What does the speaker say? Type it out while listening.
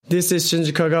This is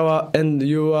Shinji Kagawa, and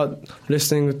you are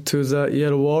listening to the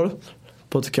Yellow Wall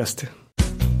podcast.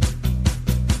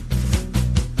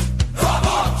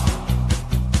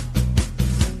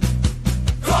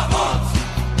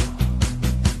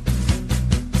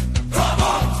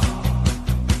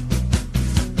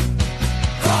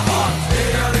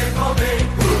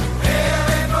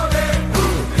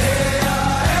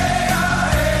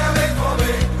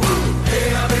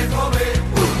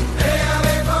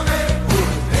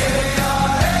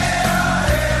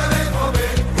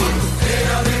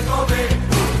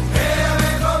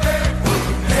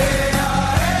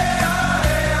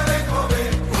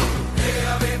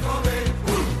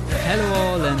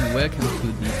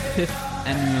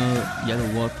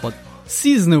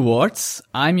 Season Awards.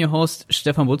 I'm your host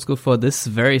Stefan Butzko for this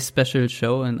very special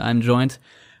show, and I'm joined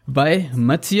by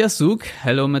Matthias Zug.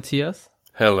 Hello, Matthias.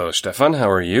 Hello, Stefan.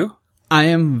 How are you? I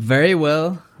am very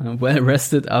well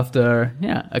rested after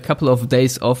a couple of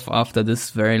days off after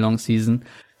this very long season.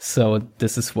 So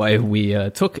this is why we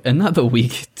took another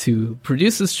week to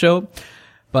produce this show.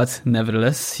 But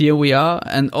nevertheless, here we are,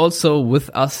 and also with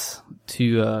us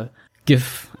to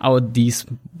give out these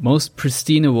most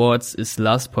pristine awards is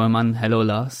Lars Pollmann. Hello,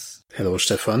 Lars. Hello,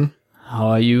 Stefan. How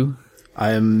are you?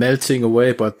 I am melting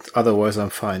away, but otherwise I'm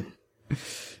fine.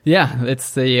 Yeah,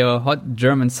 it's the hot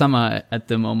German summer at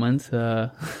the moment.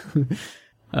 A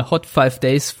hot 5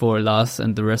 days for Lars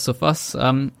and the rest of us.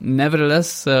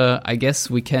 Nevertheless, I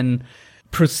guess we can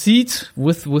proceed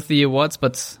with the awards,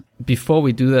 but before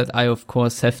we do that, I of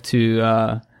course have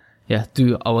to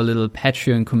do our little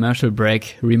Patreon commercial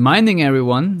break, reminding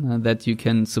everyone that you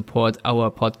can support our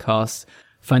podcast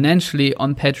financially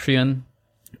on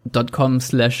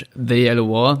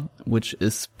patreon.com/theyellowwall, which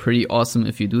is pretty awesome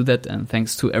if you do that. And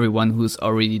thanks to everyone who's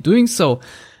already doing so.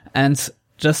 And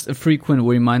just a frequent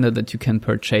reminder that you can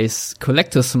purchase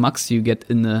collector's mugs you get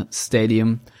in the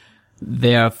stadium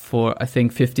there for, I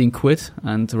think, 15 quid.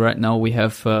 And right now we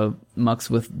have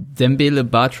mugs with Dembele,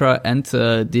 Bartra and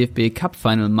DFB Cup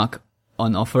final mug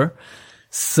on offer.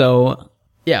 So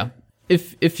yeah,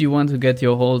 if you want to get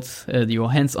your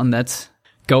hands on that,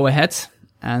 go ahead.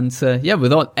 And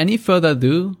without any further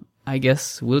ado, I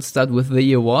guess we'll start with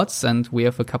the awards, and we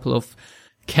have a couple of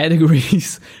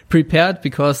categories prepared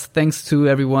because thanks to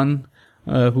everyone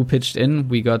who pitched in,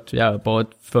 we got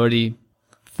about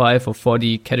 35 or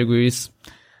 40 categories.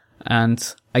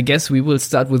 And I guess we will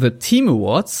start with the team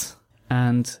awards,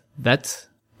 and that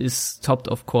is topped,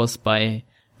 of course, by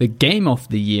the game of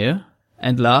the year.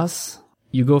 And Lars,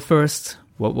 you go first.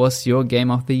 What was your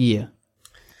game of the year?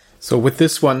 So with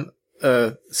this one,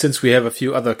 since we have a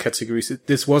few other categories,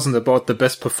 this wasn't about the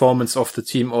best performance of the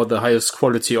team or the highest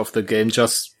quality of the game,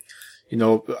 just,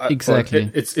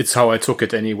 exactly. It's how I took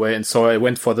it anyway. And so I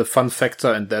went for the fun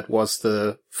factor, and that was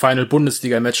the final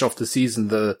Bundesliga match of the season,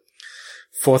 the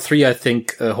 4-3, I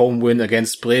think, home win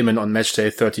against Bremen on match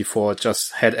day 34.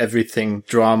 Just had everything: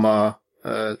 drama,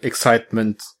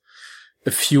 excitement,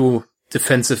 a few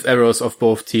defensive errors of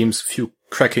both teams, a few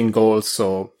cracking goals.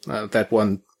 So that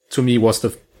one, to me, was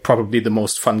probably the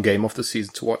most fun game of the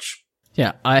season to watch.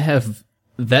 Yeah, I have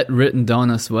that written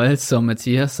down as well. So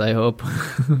Matthias, I hope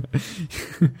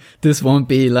this won't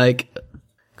be like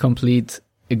complete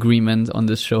agreement on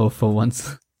this show for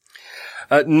once.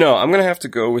 No, I'm going to have to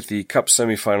go with the Cup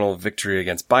semifinal victory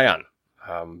against Bayern.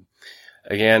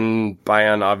 Again,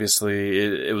 Bayern, obviously,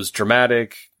 it was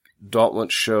dramatic.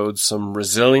 Dortmund showed some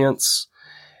resilience.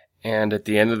 And at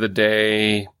the end of the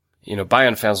day,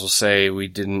 Bayern fans will say we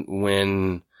didn't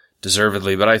win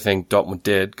deservedly, but I think Dortmund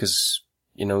did because,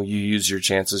 you use your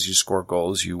chances, you score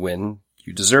goals, you win,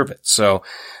 you deserve it. So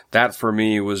that for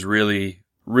me was really,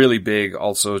 really big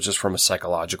also just from a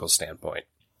psychological standpoint.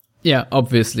 Yeah,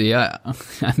 obviously. I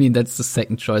mean, that's the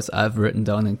second choice I've written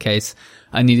down in case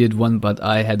I needed one, but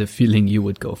I had a feeling you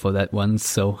would go for that one.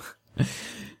 So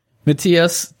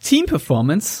Matthias, team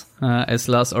performance, as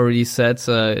Lars already said,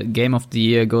 game of the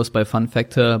year goes by fun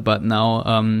factor, but now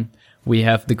we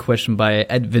have the question by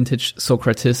 @Vintage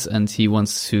Socrates, and he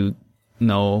wants to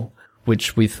know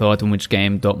which we thought in which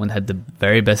game Dortmund had the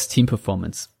very best team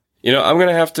performance. I'm going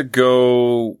to have to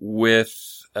go with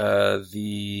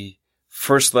the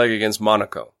first leg against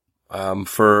Monaco.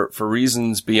 For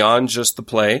reasons beyond just the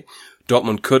play.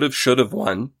 Dortmund should have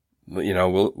won.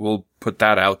 We'll put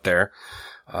that out there.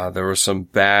 There were some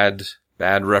bad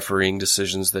refereeing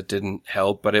decisions that didn't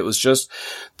help, but it was just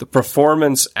the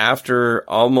performance after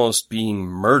almost being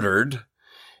murdered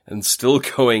and still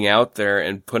going out there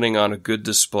and putting on a good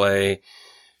display,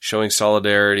 showing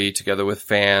solidarity together with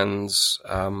fans,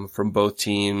 from both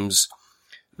teams.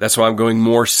 That's why I'm going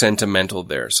more sentimental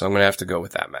there. So I'm going to have to go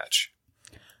with that match.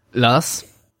 Lars?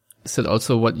 Is that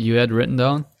also what you had written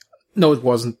down? No, it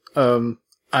wasn't. I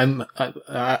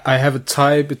have a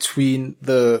tie between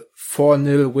the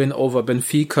 4-0 win over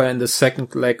Benfica in the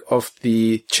second leg of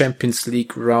the Champions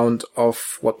League round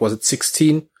of,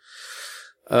 16?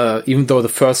 Even though the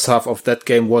first half of that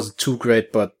game wasn't too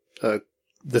great, but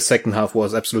the second half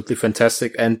was absolutely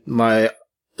fantastic. And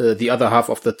the other half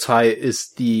of the tie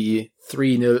is the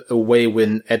 3-0 away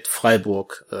win at Freiburg.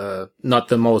 Not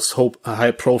the most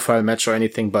high profile match or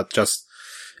anything, but just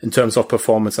in terms of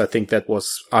performance, I think that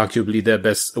was arguably their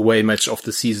best away match of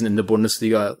the season in the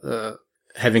Bundesliga.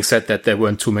 Having said that, there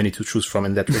weren't too many to choose from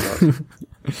in that regard.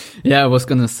 Yeah, I was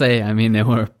gonna say, I mean, there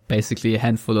were basically a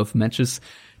handful of matches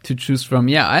to choose from.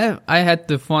 Yeah, I had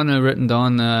the 4-0 written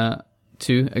down,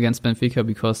 too, against Benfica,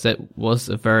 because that was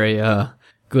a very,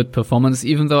 good performance,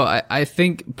 even though I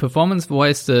think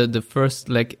performance-wise the first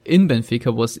leg in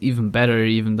Benfica was even better,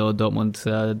 even though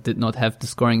Dortmund did not have the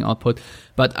scoring output.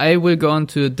 But I will go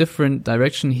into a different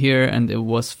direction here, and it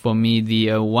was for me the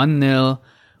 1-0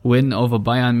 win over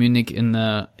Bayern Munich in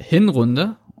the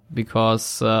Hinrunde,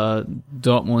 because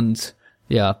Dortmund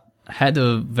had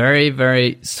a very,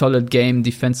 very solid game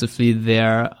defensively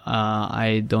there.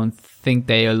 I don't think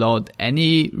they allowed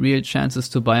any real chances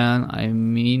to Bayern. I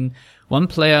mean, one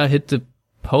player hit the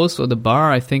post or the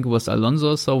bar, I think it was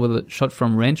Alonso, so with a shot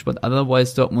from range, but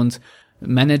otherwise Dortmund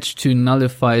managed to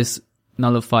nullify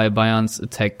Bayern's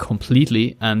attack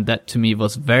completely, and that to me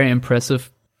was very impressive.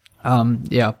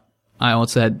 I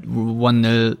also had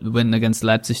 1-0 win against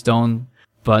Leipzig down,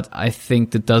 but I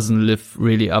think that doesn't live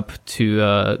really up to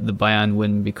the Bayern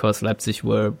win, because Leipzig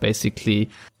were basically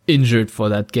injured for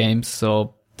that game,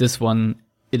 so this one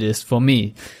it is for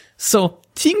me. So,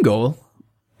 team goal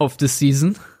of the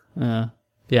season.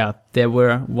 There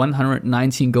were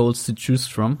 119 goals to choose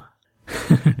from.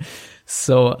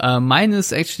 So, mine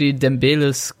is actually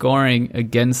Dembele scoring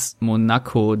against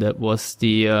Monaco. That was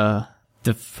the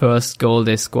first goal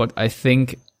they scored, I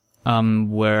think,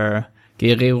 where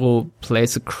Guerreiro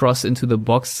plays a cross into the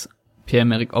box.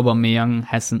 Pierre-Emerick Aubameyang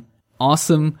has an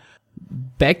awesome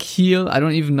back heel. I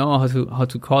don't even know how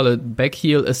to call it. Back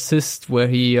heel assist, where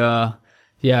he,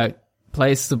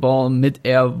 plays the ball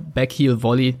mid-air back heel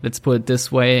volley, let's put it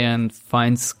this way, and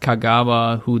finds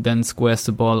Kagawa, who then squares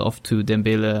the ball off to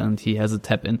Dembele, and he has a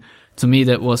tap in. To me,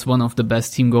 that was one of the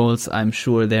best team goals. I'm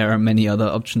sure there are many other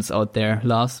options out there.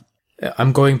 Lars?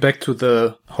 I'm going back to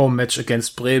the home match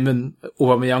against Bremen.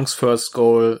 Aubameyang's first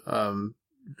goal,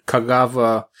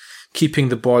 Kagawa keeping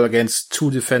the ball against two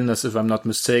defenders, if I'm not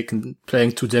mistaken,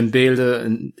 playing to Dembele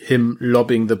and him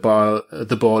lobbing the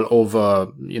ball over,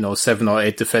 7 or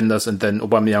 8 defenders, and then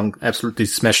Aubameyang absolutely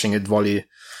smashing it volley.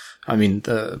 I mean,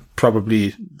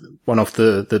 probably one of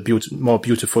the more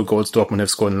beautiful goals Dortmund have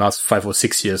scored in the last 5 or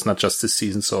 6 years, not just this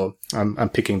season. So I'm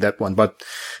picking that one. But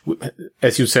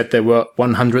as you said, there were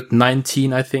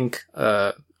 119, I think.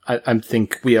 I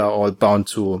think we are all bound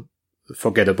to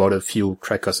forget about a few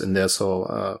crackers in there.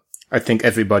 So, I think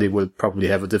everybody will probably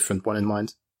have a different one in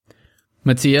mind.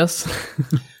 Matthias?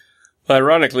 Well,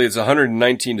 ironically, it's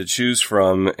 119 to choose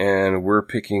from, and we're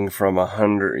picking from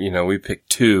 100. We picked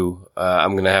 2.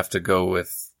 I'm going to have to go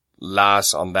with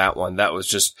Lars on that one. That was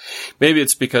just, maybe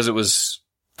it's because it was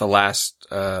the last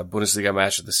Bundesliga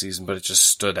match of the season, but it just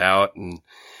stood out, and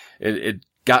it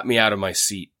got me out of my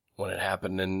seat when it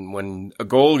happened. And when a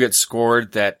goal gets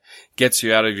scored that gets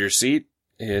you out of your seat,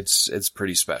 it's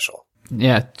pretty special.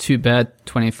 Yeah, too bad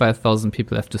 25,000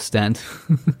 people have to stand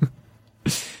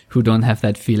who don't have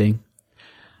that feeling.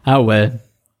 Oh well,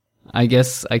 I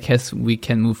guess we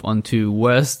can move on to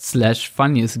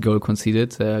worst/funniest goal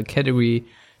conceded, category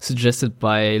suggested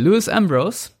by Lewis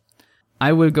Ambrose.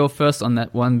 I will go first on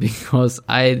that one because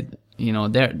there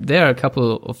are a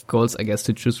couple of goals I guess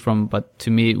to choose from, but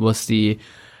to me it was the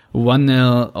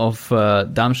 1-0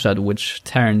 of Darmstadt, which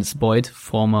Terence Boyd,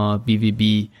 former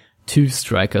BVB 2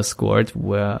 striker, scored,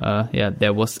 where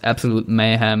there was absolute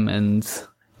mayhem and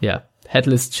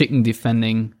headless chicken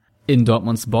defending in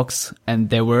Dortmund's box, and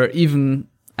there were even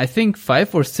I think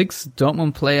 5 or 6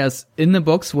 Dortmund players in the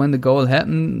box when the goal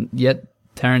happened, yet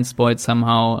Terence Boyd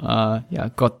somehow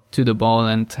got to the ball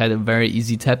and had a very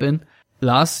easy tap in.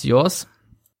 Lars, yours?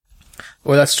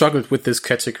 Well, I struggled with this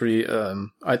category.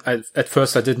 I at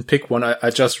first I didn't pick one. I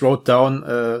just wrote down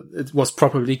it was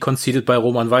probably conceded by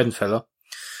Roman Weidenfeller.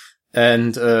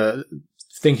 And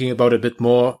thinking about it a bit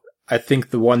more, I think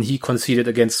the one he conceded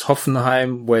against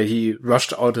Hoffenheim, where he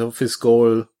rushed out of his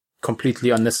goal completely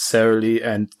unnecessarily,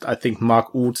 and I think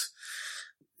Mark Uth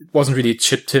wasn't really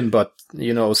chipped him, but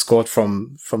scored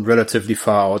from relatively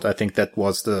far out. I think that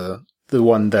was the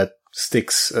one that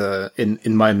sticks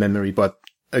in my memory. But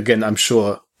again, I'm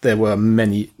sure there were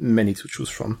many to choose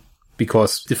from.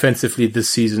 Because defensively this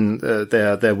season,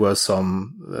 there were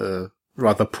some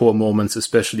rather poor moments,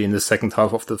 especially in the second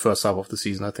half of the first half of the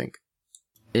season, I think.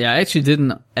 Yeah, I actually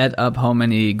didn't add up how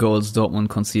many goals Dortmund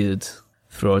conceded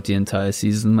throughout the entire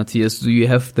season. Matthias, do you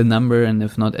have the number? And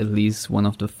if not, at least one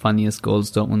of the funniest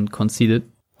goals Dortmund conceded?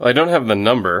 Well, I don't have the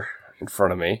number in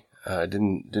front of me. I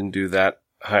didn't do that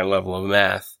high level of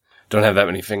math. Don't have that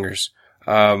many fingers.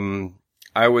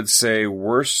 I would say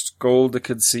worst goal to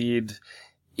concede,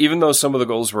 even though some of the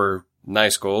goals were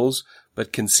nice goals,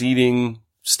 but conceding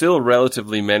still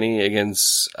relatively many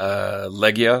against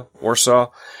Legia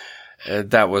Warsaw,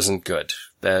 that wasn't good.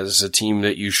 That is a team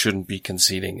that you shouldn't be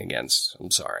conceding against.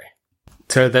 I'm sorry.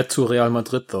 Tell that to Real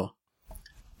Madrid, though.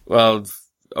 Well,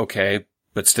 okay,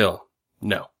 but still,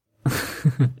 no.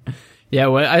 Yeah,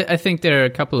 well, I think there are a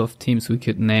couple of teams we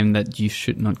could name that you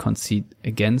should not concede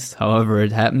against. However,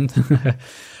 it happened.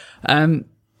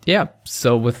 Yeah,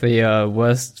 so with the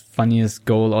worst, funniest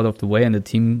goal out of the way and the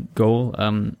team goal,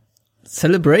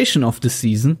 celebration of the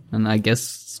season, and I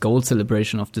guess goal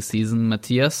celebration of the season,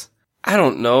 Matthias? I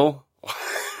don't know.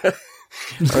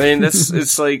 I mean,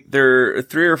 it's like there are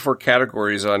 3 or 4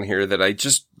 categories on here that I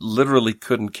just literally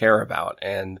couldn't care about.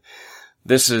 And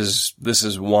this is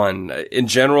one. In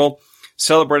general,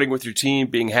 celebrating with your team,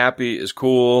 being happy is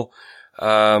cool.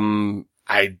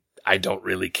 I don't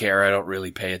really care. I don't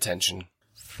really pay attention.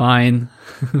 Fine.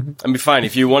 I mean, fine.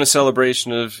 If you want a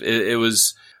celebration of it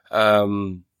was,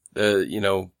 winning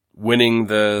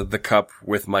the cup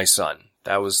with my son.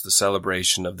 That was the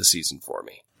celebration of the season for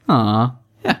me.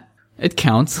 Yeah, it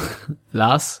counts.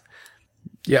 Lars?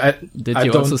 Yeah, Did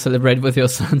you also celebrate with your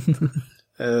son?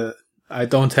 I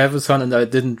don't have a son, and I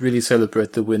didn't really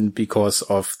celebrate the win because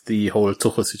of the whole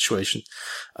Tuchel situation.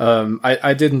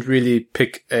 I didn't really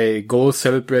pick a goal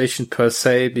celebration per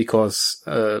se because,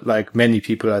 like many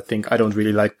people, I think I don't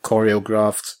really like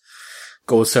choreographed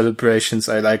goal celebrations.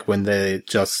 I like when they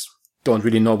just don't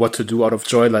really know what to do out of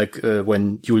joy, like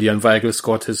when Julian Weigl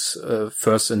scored his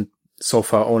first and so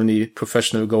far only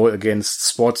professional goal against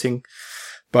Sporting.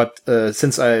 But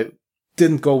since I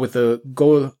didn't go with the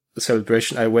goal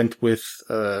celebration, I went with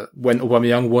when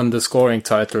Aubameyang won the scoring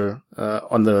title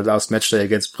on the last match day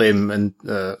against Bremen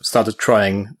and started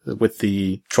crying with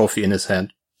the trophy in his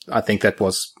hand. I think that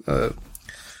was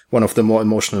one of the more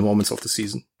emotional moments of the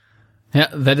season. Yeah,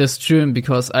 that is true. And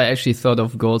because I actually thought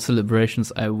of goal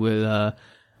celebrations, I will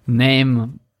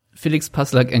name Felix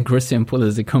Passlack and Christian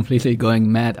Pulisic completely going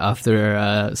mad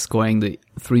after scoring the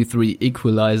 3-3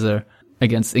 equalizer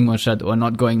against Ingolstadt, or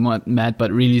not going mad,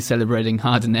 but really celebrating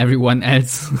hard, and everyone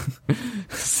else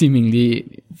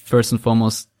seemingly, first and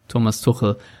foremost, Thomas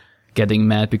Tuchel getting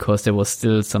mad because there was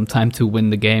still some time to win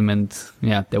the game. And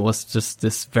yeah, there was just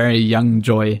this very young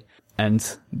joy, and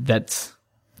that's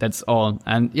all.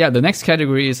 And yeah, the next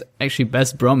category is actually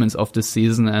best bromance of the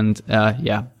season. And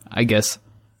yeah, I guess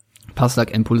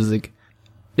Passlack and Pulisic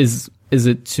is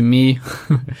it to me,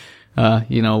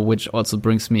 which also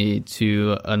brings me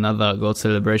to another goal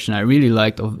celebration I really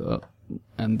liked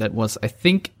and that was, I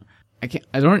think,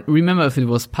 I don't remember if it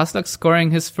was Passlack scoring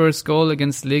his first goal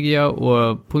against Legia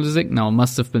or Pulisic. No, it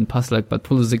must have been Passlack, but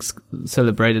Pulisic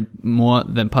celebrated more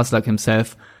than Passlack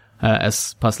himself,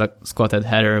 as Passlack scored that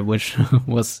header, which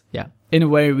was, yeah, in a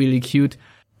way really cute.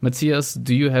 Matthias,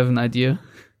 do you have an idea?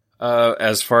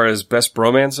 As far as best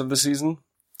bromance of the season,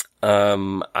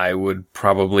 I would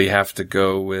probably have to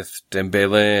go with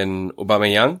Dembele and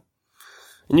Aubameyang.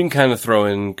 And you can kind of throw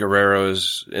in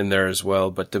Guerrero's in there as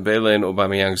well, but Dembele and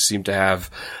Aubameyang seem to have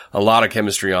a lot of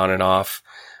chemistry on and off.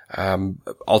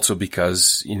 Also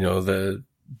because, the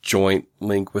joint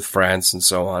link with France and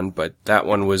so on, but that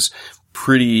one was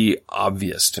pretty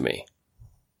obvious to me.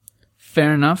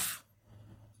 Fair enough.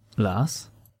 Lars?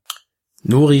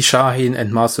 Nuri Sahin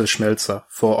and Marcel Schmelzer,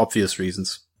 for obvious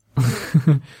reasons.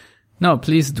 No,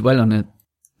 please dwell on it.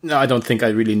 No, I don't think I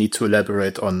really need to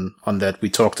elaborate on that. We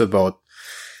talked about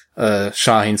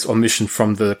Sahin's omission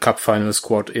from the cup final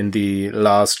squad in the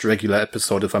last regular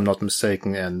episode, if I'm not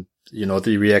mistaken, and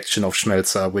the reaction of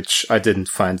Schmelzer, which I didn't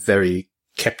find very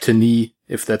captain-y,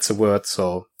 if that's a word.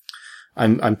 So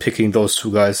I'm picking those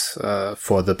two guys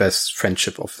for the best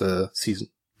friendship of the season.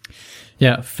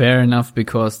 Yeah, fair enough,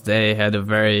 because they had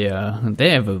they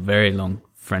have a very long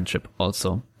friendship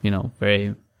also,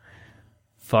 very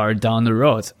far down the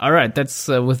road. All right, that's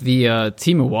with the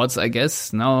team awards, I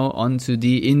guess. Now on to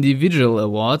the individual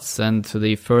awards, and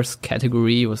the first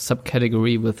category or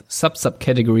subcategory with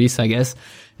subcategories, I guess,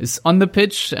 is on the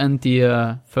pitch, and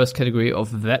the first category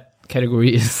of that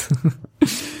category is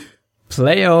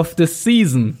Player of the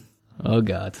Season. Oh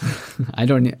God,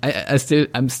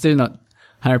 I'm still not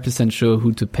 100% sure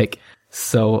who to pick.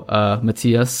 So,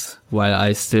 Matthias, while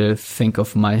I still think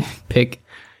of my pick,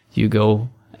 you go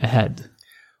ahead.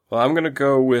 Well, I'm going to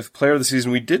go with player of the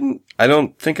season. I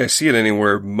don't think I see it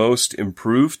anywhere, most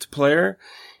improved player.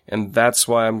 And that's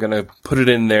why I'm going to put it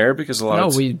in there because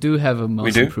we do have a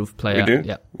most improved player. We do?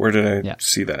 Yeah. Where did I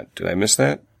see that? Did I miss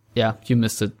that? Yeah, you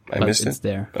missed it. I missed it's it?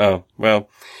 there. Oh, well,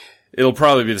 it'll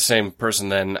probably be the same person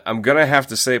then. I'm going to have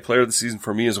to say player of the season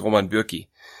for me is Roman Bürki.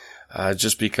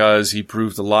 Just because he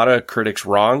proved a lot of critics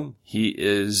wrong. He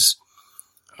is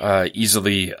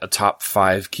easily a top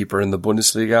 5 keeper in the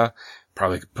Bundesliga.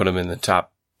 Probably could put him in the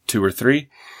top 2 or 3.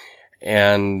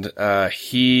 And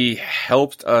he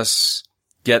helped us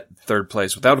get third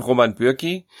place. Without Roman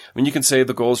Bürki, I mean, you can say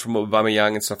the goals from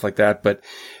Aubameyang and stuff like that, but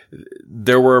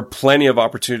there were plenty of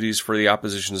opportunities for the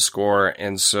opposition to score.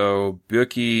 And so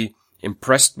Bürki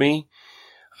impressed me,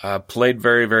 played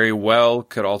very, very well,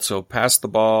 could also pass the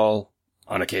ball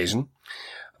on occasion.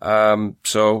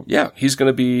 So yeah, he's going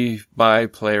to be my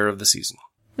player of the season.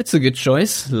 It's a good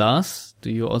choice. Lars, do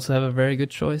you also have a very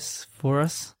good choice for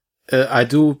us? I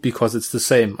do, because it's the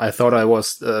same. I thought I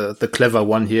was the clever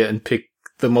one here and picked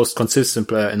the most consistent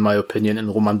player, in my opinion,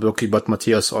 in Roman Bürki, but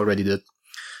Matthias already did.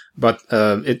 But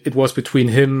it was between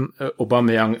him,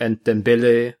 Aubameyang, and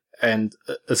Dembele, and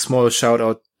a small shout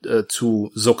out to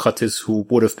Sokratis, who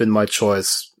would have been my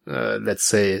choice, let's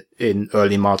say, in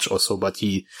early March or so, but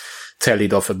he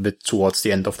tallied off a bit towards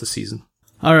the end of the season.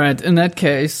 All right. In that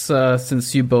case,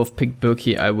 since you both picked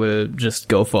Bürki, I will just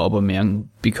go for Aubameyang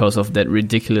because of that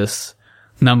ridiculous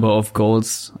number of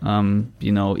goals,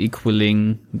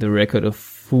 equaling the record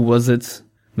of, who was it?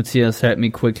 Matthias, help me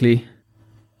quickly.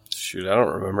 Shoot, I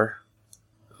don't remember.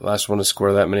 The last one to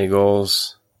score that many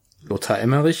goals. Lothar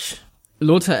Emmerich?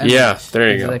 Yeah,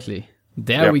 there you go. Exactly.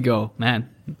 There we go, man.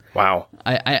 Wow.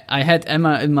 I had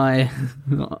Emma in my,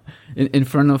 in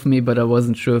front of me, but I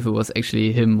wasn't sure if it was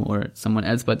actually him or someone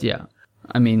else. But yeah,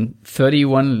 I mean,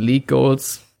 31 league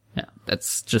goals. Yeah,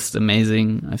 that's just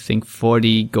amazing. I think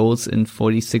 40 goals in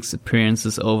 46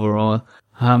 appearances overall.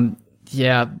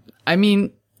 Yeah, I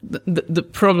mean, the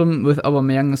problem with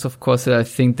Aubameyang is, of course, that I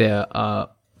think there are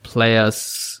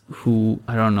players who,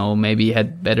 I don't know, maybe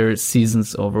had better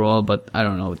seasons overall, but I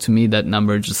don't know. To me, that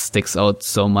number just sticks out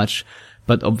so much.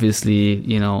 But obviously,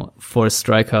 for a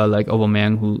striker like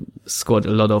Aubameyang, who scored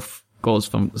a lot of goals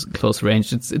from close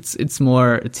range, it's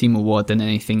more a team award than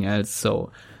anything else.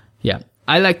 So yeah,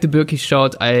 I like the Bürki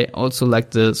shot. I also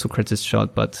like the Sokratis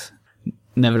shot, but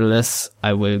nevertheless,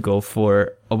 I will go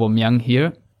for Aubameyang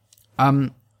here.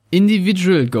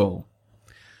 Individual goal.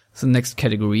 So next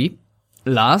category.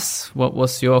 Lars, what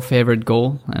was your favorite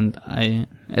goal? And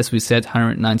as we said,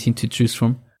 119 to choose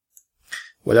from.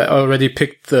 Well, I already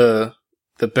picked the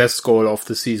best goal of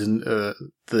the season,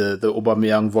 the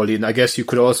Aubameyang volley. And I guess you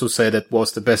could also say that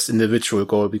was the best individual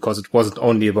goal, because it wasn't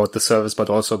only about the service, but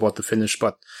also about the finish.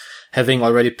 But having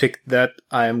already picked that,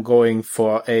 I am going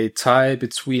for a tie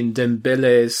between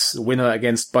Dembele's winner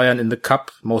against Bayern in the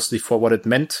cup, mostly for what it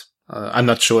meant. I'm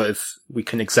not sure if we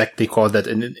can exactly call that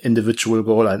an individual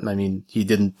goal. I mean, he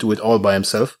didn't do it all by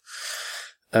himself.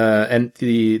 And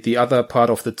the other part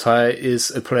of the tie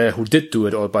is a player who did do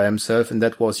it all by himself, and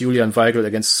that was Julian Weigl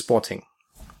against Sporting.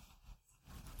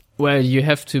 Well, you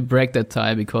have to break that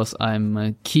tie because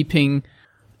I'm keeping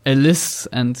a list,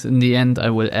 and in the end I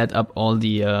will add up all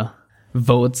the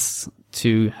votes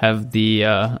to have the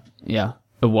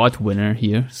award winner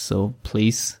here. So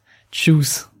please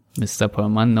choose, Mr.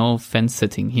 Perlman. No fence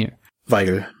sitting here.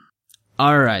 Weigl.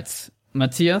 All right,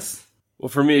 Matthias. Well,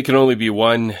 for me, it can only be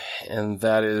one, and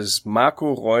that is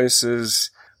Marco Reus's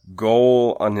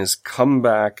goal on his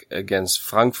comeback against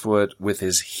Frankfurt with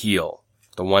his heel.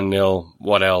 The 1-0,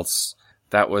 what else?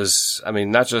 That was, I mean,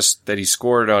 not just that he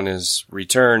scored on his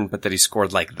return, but that he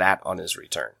scored like that on his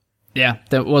return. Yeah,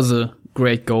 that was a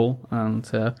great goal,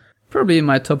 and probably in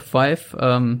my top 5.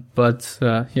 But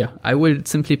I will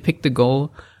simply pick the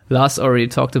goal. Lars already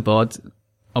talked about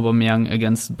Aubameyang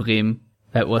against Bremen.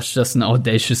 That was just an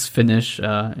audacious finish.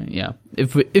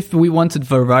 If we wanted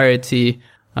variety,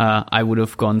 I would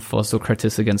have gone for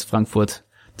Sokratis against Frankfurt.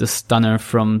 The stunner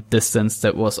from distance,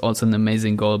 that was also an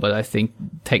amazing goal, but I think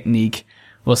technique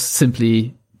was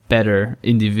simply better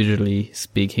individually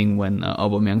speaking when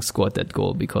Aubameyang scored that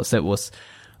goal, because that was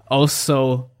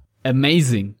also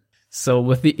amazing. So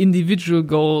with the individual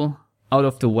goal out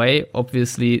of the way,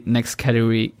 obviously next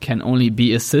category can only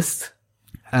be assist.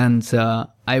 And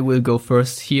I will go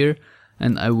first here,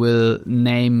 and I will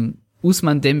name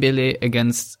Ousmane Dembele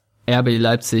against RB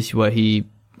Leipzig, where he,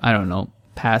 I don't know,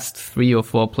 passed 3 or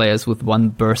 4 players with one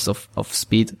burst of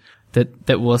speed.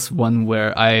 That was one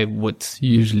where I would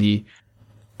usually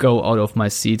go out of my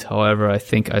seat. However, I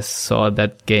think I saw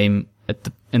that game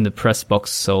in the press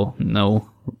box, so no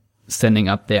standing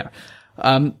up there.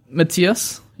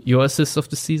 Matthias, your assist of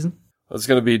the season? Well, it's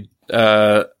going to be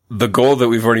the goal that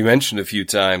we've already mentioned a few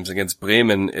times against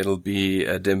Bremen. It'll be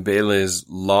Dembele's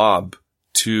lob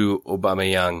to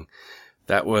Aubameyang.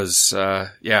 That was,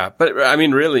 but I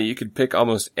mean, really, you could pick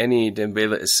almost any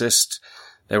Dembele assist.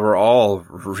 They were all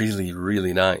really,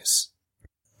 really nice.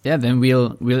 Yeah, then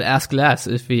we'll ask Lars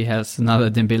if he has another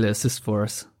Dembele assist for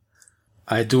us.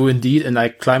 I do indeed, and I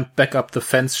climbed back up the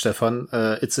fence, Stefan.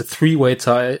 It's a 3-way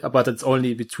tie, but it's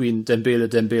only between Dembele,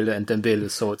 and Dembele,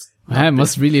 so it's... I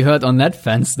must really hurt on that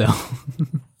fence, though.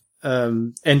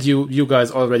 And you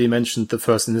guys already mentioned the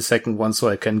first and the second one, so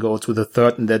I can go to the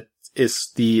third, and that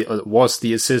was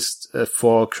the assist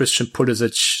for Christian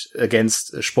Pulisic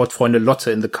against Sportfreunde Lotte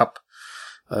in the cup.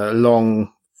 A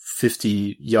long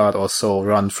 50-yard or so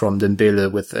run from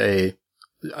Dembele with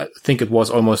I think it was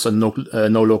almost a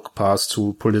no-look pass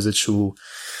to Pulisic, who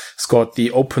scored the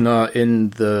opener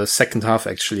in the second half,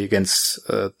 actually, against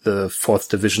the 4th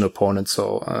division opponent.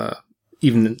 So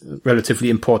even relatively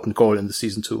important goal in the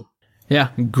season too. Yeah,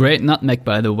 great nutmeg,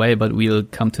 by the way, but we'll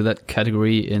come to that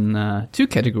category in 2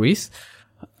 categories.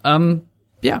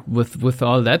 With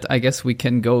all that, I guess we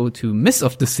can go to miss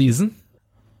of the season.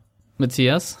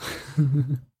 Matthias?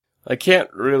 I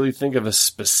can't really think of a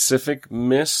specific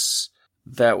miss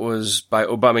that was by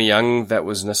Aubameyang that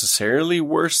was necessarily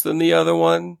worse than the other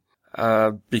one,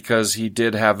 because he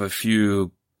did have a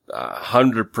few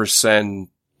 100%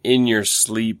 in your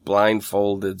sleep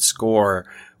blindfolded score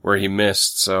where he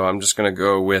missed. So I'm just going to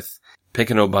go with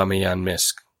pick an Aubameyang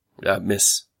miss, not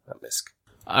misk.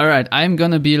 All right, I'm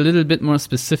going to be a little bit more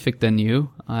specific than you.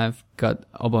 I've got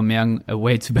Aubameyang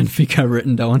away to Benfica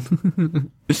written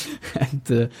down. And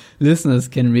the listeners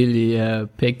can really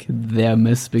pick their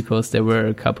miss, because there were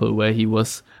a couple where he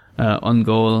was on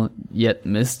goal yet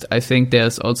missed. I think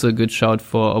there's also a good shout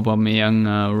for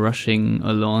Aubameyang rushing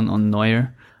alone on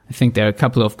Neuer. I think there are a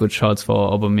couple of good shots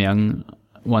for Aubameyang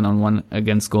one-on-one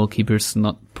against goalkeepers,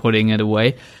 not putting it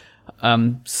away.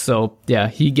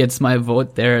 He gets my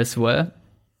vote there as well.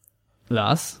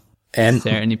 Lars, is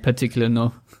there any particular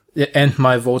no? Yeah, and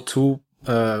my vote too.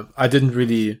 I didn't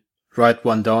really write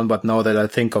one down, but now that I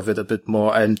think of it a bit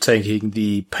more, I'm taking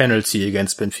the penalty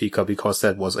against Benfica, because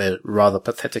that was a rather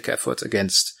pathetic effort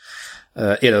against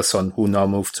Ederson, who now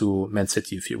moved to Man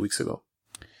City a few weeks ago.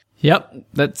 Yep,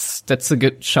 that's a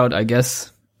good shout, I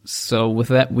guess. So with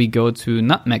that, we go to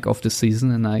nutmeg of the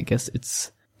season, and I guess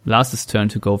it's Lars' turn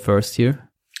to go first here.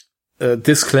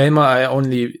 Disclaimer, I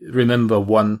only remember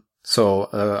one. So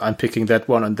I'm picking that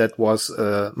one, and that was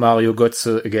Mario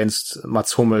Götze against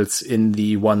Mats Hummels in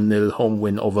the 1-0 home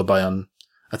win over Bayern.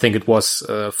 I think it was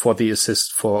for the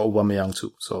assist for Aubameyang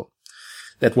too. So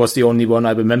that was the only one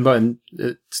I remember, and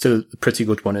still a pretty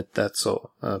good one at that.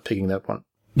 So picking that one.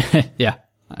 Yeah,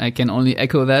 I can only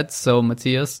echo that. So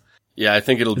Matthias? Yeah, I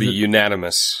think it'll be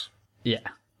unanimous. Yeah,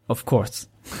 of course.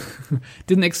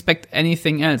 Didn't expect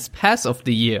anything else. Pass of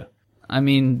the year. I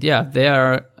mean, yeah, there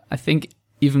are, I think,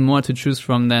 even more to choose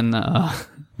from than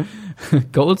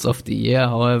goals of the year.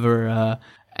 However,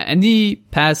 any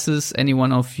passes any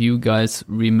one of you guys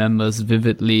remembers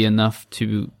vividly enough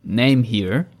to name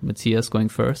here? Matthias, going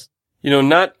first.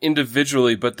 Not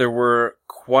individually, but there were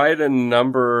quite a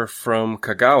number from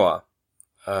Kagawa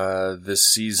this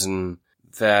season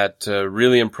that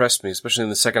really impressed me, especially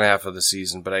in the second half of the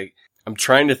season. But I'm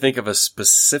trying to think of a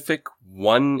specific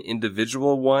one,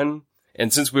 individual one.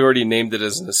 And since we already named it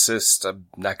as an assist, I'm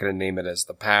not going to name it as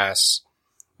the pass,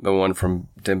 the one from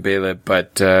Dembele.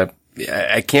 But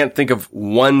I can't think of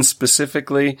one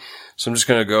specifically, so I'm just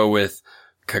going to go with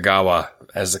Kagawa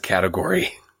as a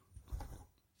category.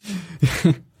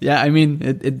 Yeah, I mean,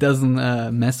 it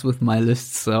doesn't mess with my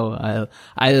list, so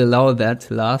I'll allow that.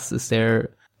 Lars, is there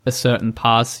a certain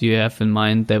pass you have in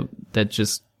mind that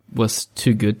just was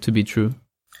too good to be true?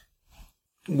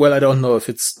 Well, I don't know if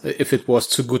it was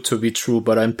too good to be true,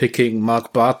 but I'm picking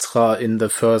Marc Bartra in the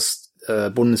first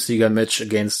Bundesliga match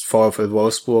against VfL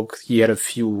Wolfsburg. He had a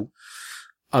few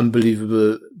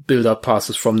unbelievable build-up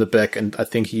passes from the back, and I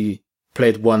think he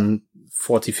played one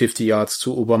 40-50 yards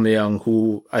to Aubameyang,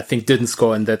 who I think didn't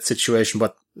score in that situation,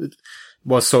 but it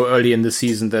was so early in the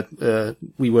season that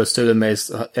we were still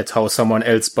amazed at how someone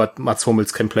else but Mats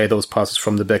Hummels can play those passes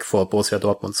from the back for Borussia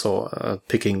Dortmund. So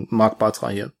picking Marc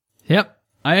Bartra here. Yep.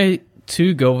 I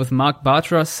too go with Marc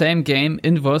Bartra, same game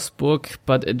in Wolfsburg,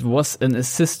 but it was an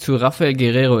assist to Rafael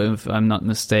Guerreiro, if I'm not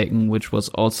mistaken, which was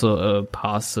also a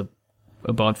pass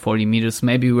about 40 meters.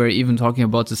 Maybe we're even talking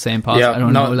about the same pass. Yeah, I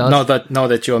don't know. Now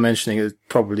that you're mentioning it,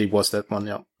 probably was that one,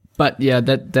 yeah. But yeah,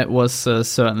 that was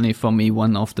certainly for me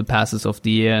one of the passes of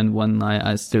the year, and one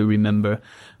I still remember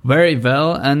very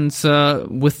well. And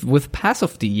with pass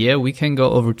of the year, we can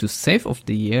go over to save of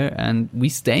the year, and we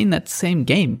stay in that same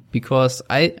game, because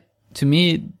to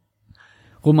me,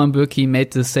 Roman Bürki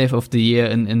made the save of the year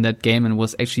in that game, and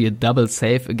was actually a double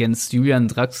save against Julian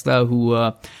Draxler,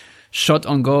 who shot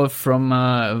on goal from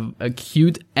a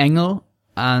cute angle,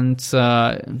 and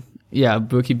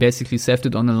Bürki basically saved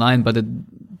it on the line, but it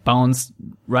bounced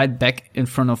right back in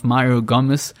front of Mario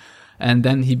Gomez, and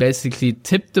then he basically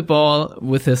tipped the ball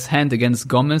with his hand against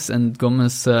Gomez, and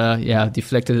Gomez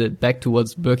deflected it back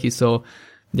towards Bürki. So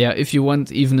yeah, if you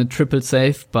want even a triple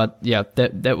save, but yeah,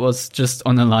 that was just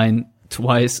on the line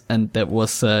twice, and that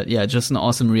was just an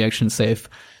awesome reaction save.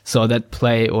 So that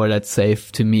play, or that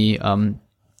save, to me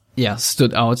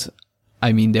stood out.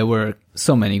 I mean, there were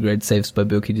so many great saves by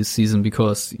Bürki this season,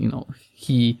 because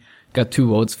he got 2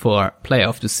 votes for player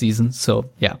of the season. So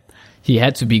yeah, he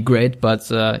had to be great, but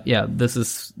this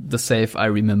is the save I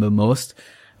remember most.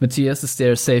 Matthias, is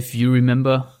there a save you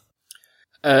remember?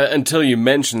 Until you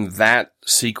mentioned that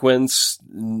sequence,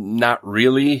 not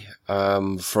really.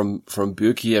 From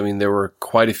Bürki, I mean, there were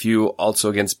quite a few also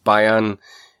against Bayern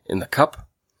in the cup,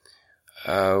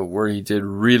 where he did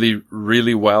really,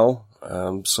 really well.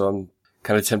 So I'm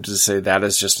kind of tempted to say that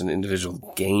is just an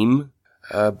individual game.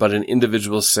 But an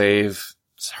individual save,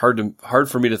 it's hard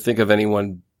for me to think of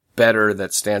anyone better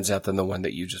that stands out than the one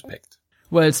that you just picked.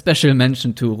 Well, special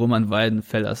mention to Roman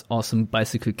Weidenfeller's awesome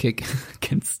bicycle kick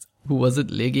against, who was it,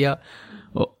 Legia?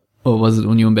 Or was it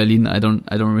Union Berlin? I don't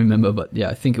remember, but yeah,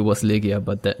 I think it was Legia,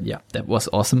 but that was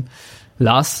awesome.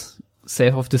 Lars,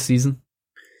 save of the season?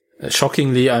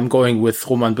 Shockingly, I'm going with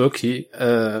Roman Bürki,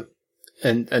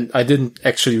 and I didn't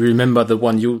actually remember the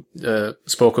one you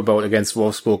spoke about against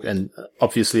Wolfsburg, and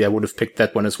obviously I would have picked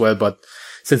that one as well, but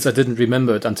since I didn't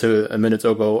remember it until a minute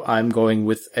ago, I'm going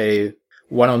with a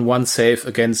one-on-one save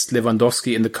against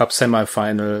Lewandowski in the cup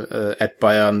semi-final at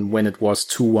Bayern, when it was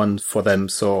 2-1 for them.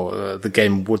 So the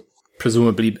game would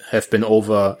presumably have been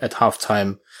over at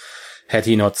halftime had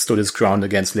he not stood his ground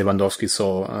against Lewandowski.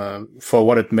 So for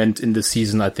what it meant in the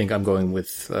season, I think I'm going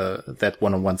with that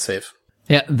one-on-one save.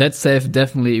 Yeah, that save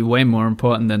definitely way more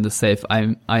important than the save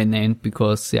I named,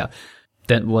 because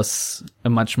that was a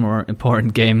much more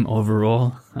important game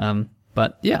overall.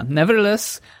 But yeah,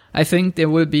 nevertheless, I think there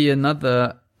will be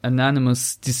another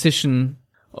anonymous decision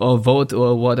or vote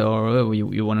or whatever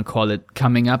you want to call it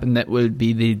coming up, and that will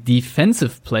be the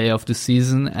defensive player of the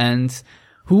season. And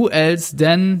who else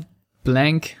than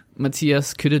blank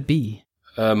Matthias could it be?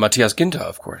 Matthias Ginter,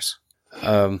 of course.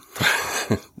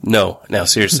 No,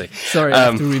 seriously. Sorry, I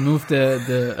have to remove the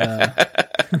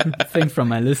thing from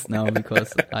my list now,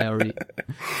 because I already...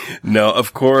 No,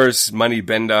 of course, Mani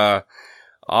Benda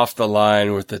off the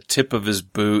line with the tip of his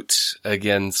boot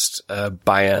against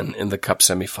Bayern in the cup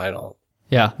semifinal.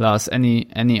 Yeah, Lars,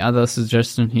 any other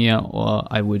suggestion here, or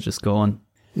I will just go on?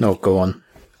 No, go on.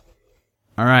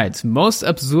 All right, most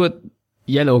absurd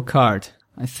yellow card.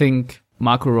 I think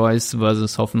Marco Reus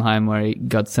versus Hoffenheim, where he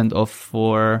got sent off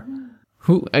for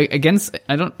who against,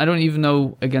 I don't even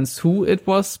know against who it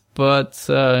was, but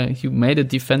he made a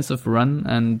defensive run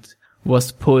and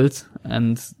was pulled,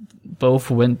 and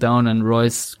both went down, and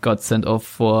Reus got sent off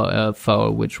for a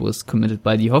foul which was committed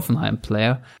by the Hoffenheim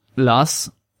player.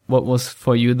 Lars, what was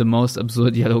for you the most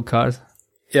absurd yellow card?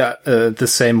 Yeah, the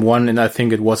same one, and I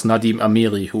think it was Nadim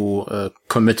Amiri who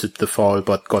committed the foul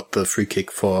but got the free kick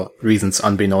for reasons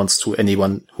unbeknownst to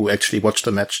anyone who actually watched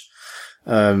the match.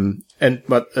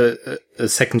 But a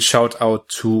second shout out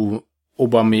to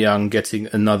Aubameyang getting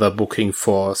another booking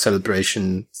for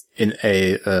celebration in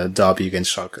a derby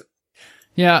against Schalke.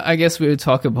 Yeah, I guess we'll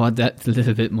talk about that a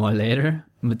little bit more later.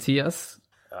 Matthias?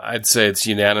 I'd say it's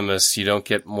unanimous. You don't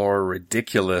get more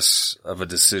ridiculous of a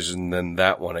decision than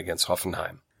that one against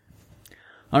Hoffenheim.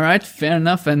 All right, fair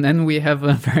enough. And then we have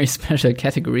a very special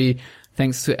category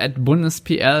thanks to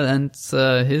 @BundesPL,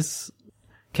 and his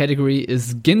category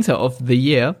is Ginter of the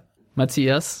Year.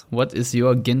 Matthias, what is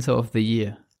your Ginter of the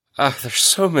Year? There's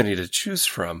so many to choose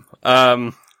from.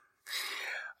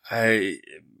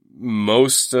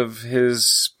 Most of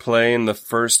his play in the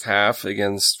first half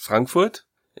against Frankfurt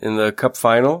in the cup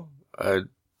final.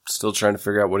 Still trying to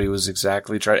figure out what he was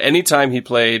exactly trying. Anytime he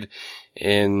played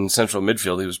in central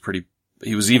midfield,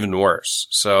 he was even worse.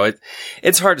 So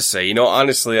it's hard to say.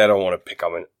 Honestly, I don't want to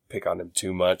pick on him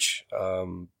too much.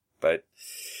 But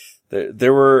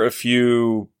there were a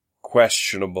few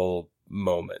questionable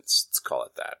moments. Let's call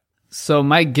it that. So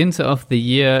my Ginter of the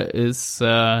Year is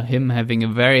him having a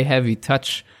very heavy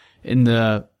touch in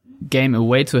the game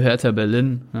away to Hertha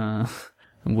Berlin.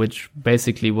 which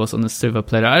basically was on a silver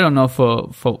platter. I don't know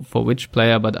for which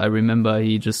player, but I remember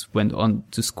he just went on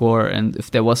to score. And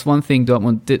if there was one thing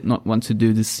Dortmund did not want to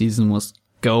do this season was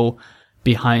go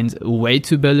behind away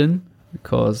to Berlin,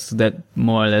 because that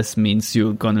more or less means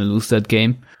you're gonna lose that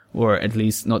game, or at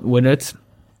least not win it.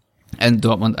 And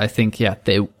Dortmund, I think,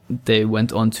 they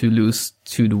went on to lose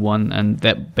 2-1, and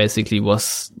that basically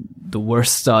was the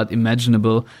worst start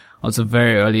imaginable. Also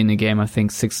very early in the game, I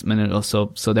think 6th minute or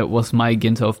so. So that was my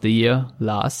Ginter of the year,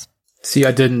 Lars. See,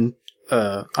 I didn't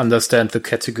understand the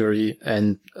category,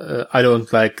 and I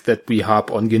don't like that we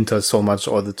harp on Ginter so much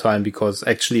all the time, because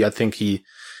actually I think he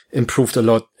improved a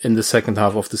lot in the second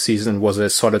half of the season and was a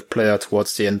solid player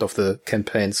towards the end of the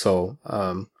campaign. So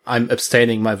I'm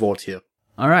abstaining my vote here.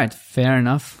 All right, fair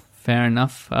enough.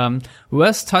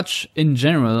 Worst touch in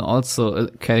general, also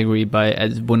a category by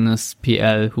Ed Bundes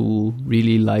PL, who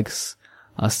really likes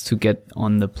us to get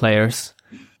on the players.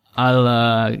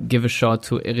 I'll give a shout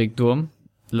to Erik Durm.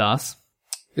 Lars?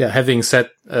 Yeah, having said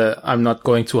I'm not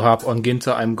going to harp on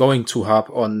Ginter, I'm going to harp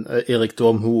on Erik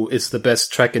Durm, who is the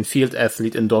best track and field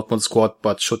athlete in Dortmund's squad,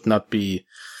 but should not be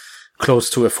close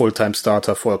to a full-time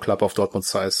starter for a club of Dortmund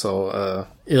size. So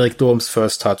Erik Durm's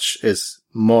first touch is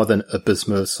more than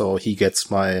abysmal, so he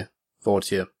gets my vote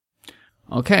here.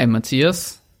 Okay,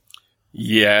 Matthias?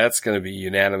 Yeah, it's going to be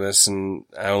unanimous, and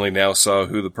I only now saw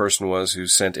who the person was who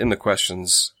sent in the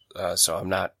questions, so I'm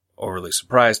not overly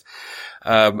surprised.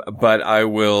 But I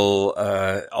will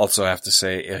also have to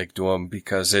say Erik Durm,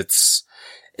 because it's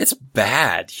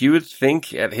bad. You would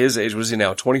think at his age, was he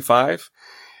now 25,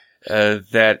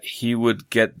 that he would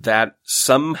get that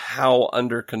somehow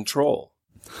under control.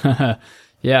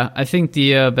 Yeah, I think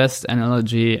the best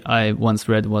analogy I once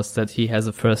read was that he has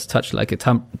a first touch like a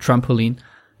trampoline,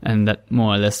 and that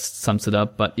more or less sums it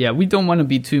up. But yeah, we don't want to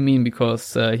be too mean,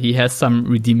 because he has some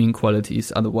redeeming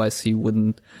qualities. Otherwise, he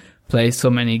wouldn't play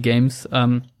so many games.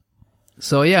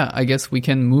 So yeah, I guess we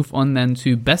can move on then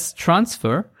to best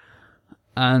transfer.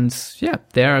 And yeah,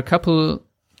 there are a couple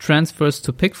transfers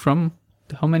to pick from.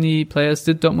 How many players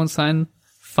did Dortmund sign?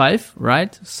 5,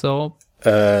 right? So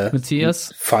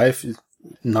Matthias?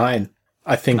 9.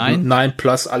 I think 9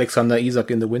 plus Alexander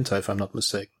Isak in the winter, if I'm not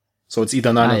mistaken. So it's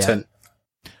either 9 or 10.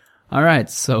 All right,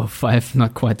 so 5,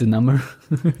 not quite the number.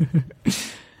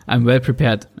 I'm well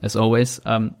prepared, as always.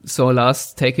 So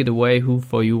Lars, take it away. Who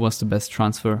for you was the best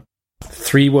transfer?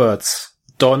 3 words.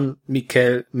 Don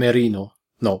Mikel Merino.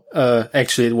 No,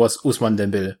 actually it was Ousmane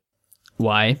Dembele.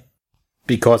 Why?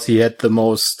 Because he had the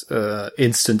most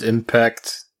instant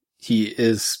impact. He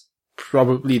is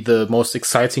probably the most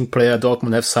exciting player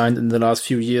Dortmund have signed in the last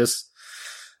few years.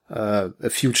 A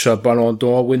future Ballon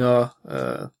d'Or winner,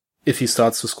 if he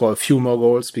starts to score a few more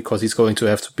goals, because he's going to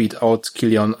have to beat out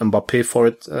Kylian Mbappé for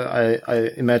it, I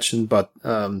imagine. But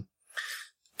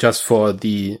just for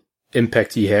the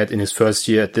impact he had in his first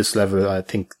year at this level, I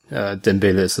think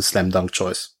Dembele is a slam dunk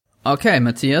choice. Okay,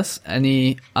 Matthias,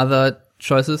 any other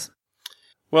choices?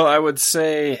 Well, I would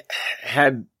say,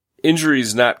 had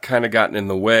injuries not kind of gotten in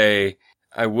the way,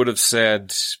 I would have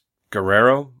said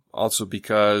Guerrero, also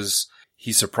because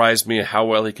he surprised me how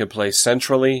well he can play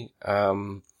centrally.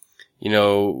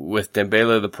 With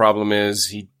Dembele, the problem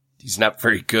is he's not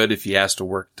very good if he has to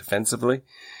work defensively.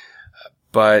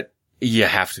 But you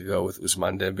have to go with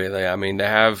Ousmane Dembele. I mean, to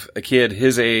have a kid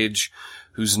his age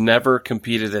who's never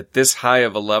competed at this high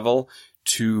of a level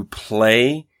to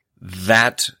play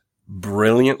that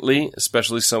brilliantly,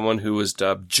 especially someone who was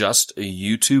dubbed just a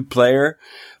YouTube player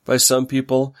by some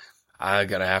people, I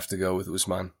gotta have to go with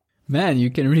Ousmane. Man, you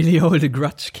can really hold a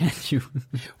grudge, can't you?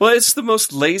 Well, it's the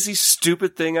most lazy,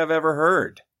 stupid thing I've ever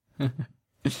heard.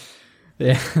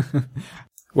 Yeah.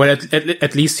 Well,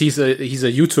 at least he's a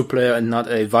YouTube player and not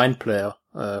a Vine player,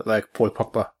 like Paul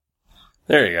Pogba.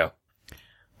 There you go.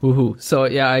 Woohoo. So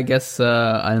yeah, I guess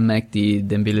I'll make the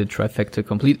Dembele trifecta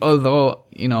complete. Although,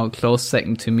 close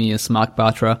second to me is Marc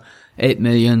Bartra, 8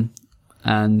 million,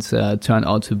 and turned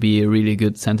out to be a really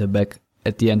good center back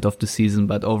at the end of the season.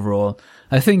 But overall,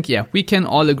 I think, yeah, we can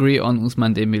all agree on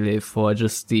Ousmane Dembele for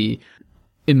just the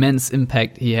immense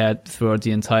impact he had throughout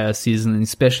the entire season, and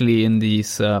especially in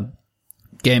these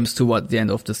games toward the end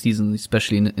of the season,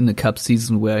 especially in the cup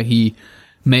season where he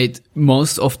made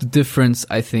most of the difference,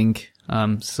 I think.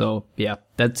 So yeah,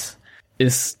 that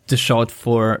is the shout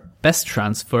for best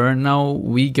transfer. Now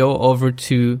we go over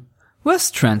to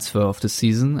worst transfer of the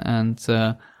season, and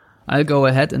I'll go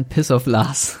ahead and piss off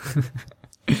Lars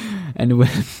and will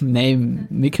name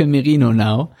Mikel Merino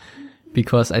now,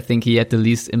 because I think he had the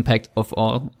least impact of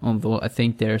all, although I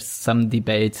think there's some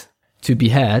debate to be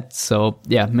had. So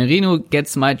yeah, Merino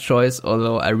gets my choice,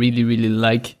 although I really, really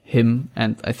like him.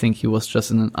 And I think he was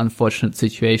just in an unfortunate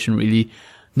situation, really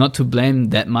not to blame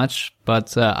that much.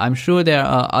 But I'm sure there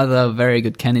are other very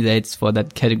good candidates for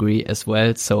that category as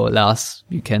well. So Lars,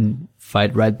 you can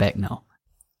fight right back now.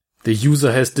 The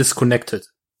user has disconnected.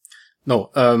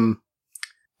 No,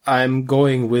 I'm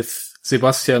going with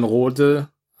Sebastian Rode.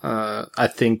 I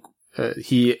think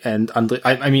he and Andre,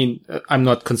 I mean, I'm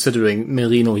not considering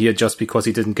Merino here just because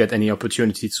he didn't get any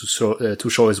opportunity to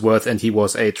show his worth, and he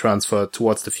was a transfer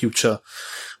towards the future.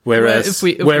 Whereas,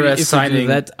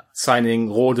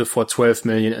 signing Rode for 12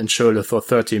 million and Schürrle for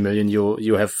 30 million,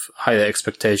 you have higher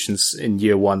expectations in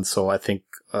year one. So I think,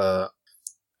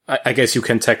 I guess you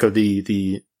can tackle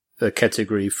the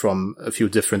category from a few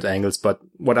different angles. But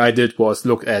what I did was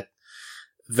look at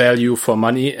value for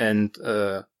money, and,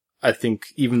 I think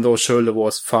even though Schürrle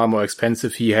was far more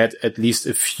expensive, he had at least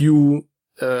a few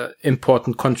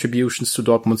important contributions to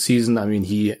Dortmund's season. I mean,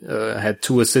 he had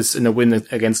 2 assists in a win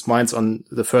against Mainz on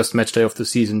the first match day of the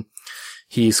season.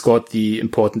 He scored the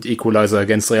important equalizer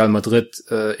against Real Madrid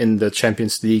in the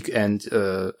Champions League, and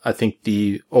I think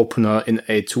the opener in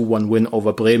a 2-1 win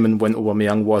over Bremen when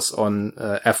Aubameyang was on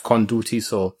AFCON duty.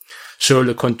 So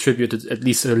Schürrle contributed at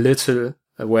least a little,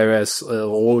 whereas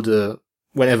Rode,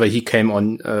 whenever he came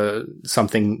on,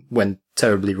 something went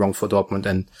terribly wrong for Dortmund.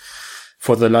 And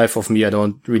for the life of me, I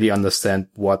don't really understand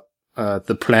what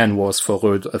the plan was for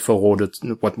Rode,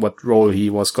 what role he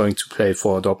was going to play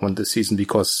for Dortmund this season,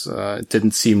 because it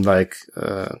didn't seem like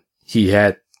he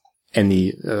had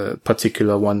any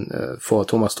particular one for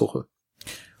Thomas Tuchel.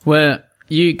 Well,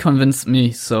 you convinced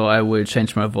me, so I will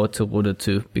change my vote to Rode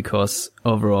too, because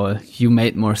overall you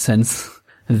made more sense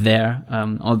there.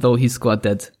 Although he scored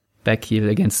that back heel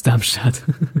against Darmstadt,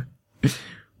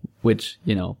 which,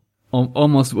 you know,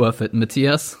 almost worth it.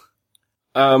 Matthias?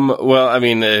 Well, I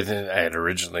mean, I had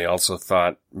originally also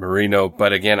thought Merino,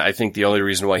 but again, I think the only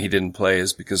reason why he didn't play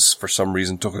is because for some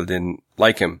reason Tuchel didn't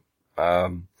like him.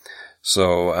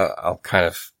 So I'll kind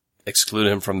of exclude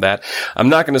him from that. I'm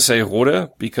not going to say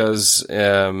Rode because,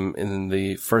 in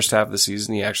the first half of the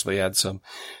season, he actually had some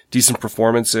decent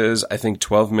performances. I think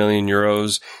 12 million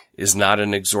euros is not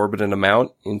an exorbitant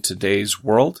amount in today's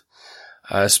world,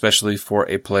 especially for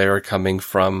a player coming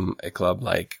from a club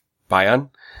like Bayern.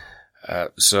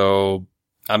 So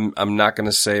I'm not going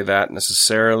to say that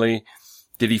necessarily.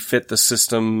 Did he fit the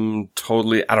system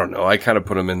totally? I don't know. I kind of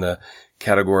put him in the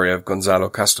category of Gonzalo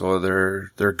Castro.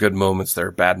 There are good moments, there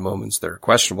are bad moments, there are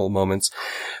questionable moments.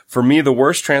 For me, the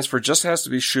worst transfer just has to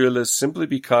be Schürrle, simply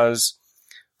because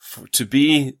to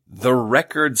be the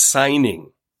record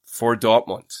signing for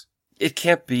Dortmund, it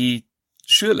can't be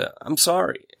Schürrle. I'm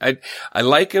sorry. I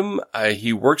like him.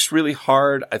 He works really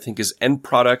hard. I think his end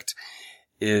product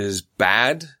is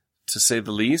bad, to say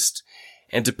the least.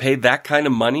 And to pay that kind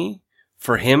of money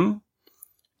for him,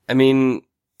 I mean,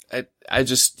 I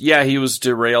just, yeah, he was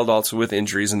derailed also with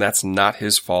injuries, and that's not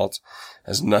his fault. It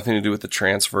has nothing to do with the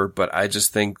transfer, but I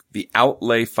just think the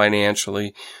outlay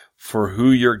financially for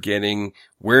who you're getting,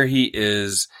 where he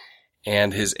is,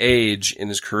 and his age in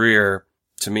his career,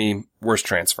 to me, worst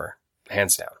transfer,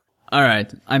 hands down. All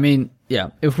right. I mean,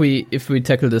 yeah, if we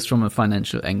tackle this from a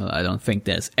financial angle, I don't think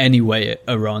there's any way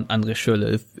around André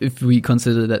Schürrle. If we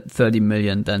consider that 30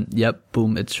 million, then yep,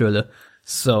 boom, it's Schürrle.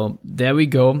 So there we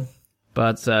go.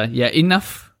 But yeah,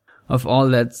 enough of all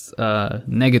that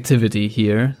negativity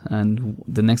here. And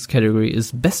the next category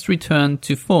is best return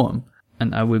to form.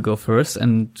 And I will go first.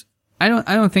 And I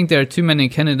don't think there are too many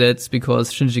candidates,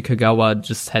 because Shinji Kagawa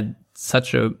just had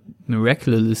such a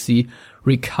miraculously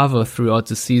recover throughout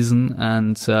the season.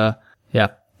 And yeah,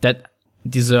 that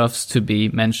deserves to be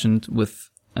mentioned with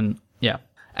an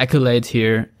accolade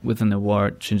here, with an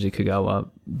award. Shinji Kagawa,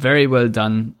 very well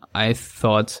done. I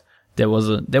thought there was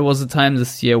a time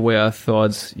this year where I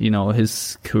thought, you know,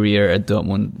 his career at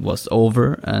Dortmund was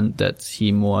over and that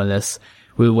he more or less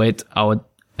will wait out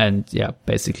and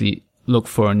basically look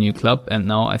for a new club. And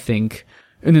now I think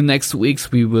in the next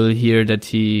weeks we will hear that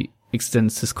he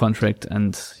extends his contract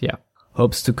and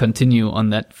hopes to continue on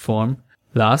that form.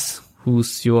 Lars,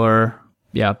 who's your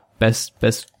best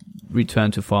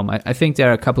return to form? I think there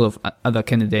are a couple of other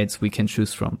candidates we can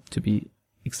choose from, to be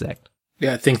exact.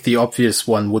 Yeah, I think the obvious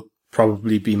one would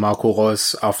probably be Marco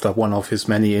Reus after one of his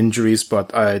many injuries,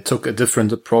 but I took a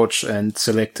different approach and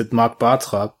selected Marc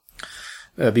Bartra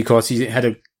because he had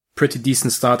a pretty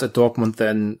decent start at Dortmund,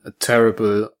 then a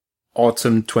terrible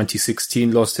autumn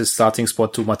 2016, lost his starting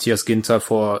spot to Matthias Ginter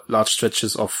for large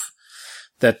stretches of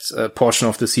that portion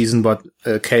of the season, but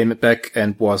came back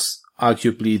and was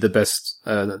arguably the best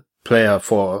player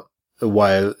for a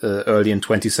while early in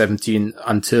 2017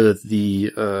 until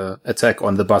the attack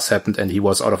on the bus happened and he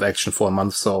was out of action for a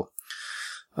month. So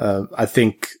I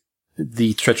think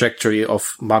the trajectory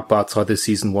of Marc Bartra this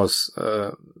season was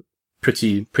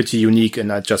pretty unique,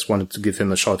 and I just wanted to give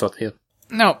him a shout out here.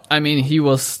 No, I mean, he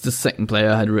was the second player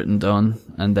I had written down,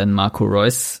 and then Marco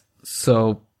Reus.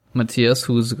 So, Matthias,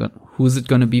 who's it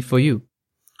going to be for you?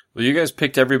 Well, you guys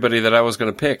picked everybody that I was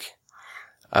going to pick.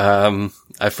 I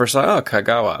first thought,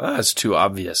 Kagawa, that's too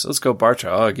obvious. Let's go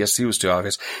Bartra. I guess he was too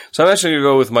obvious. So I'm actually going to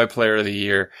go with my player of the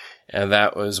year, and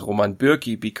that was Roman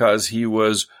Bürki, because he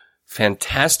was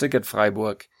fantastic at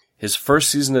Freiburg. His first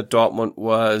season at Dortmund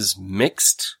was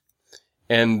mixed,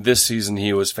 and this season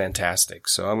he was fantastic.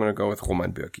 So I'm going to go with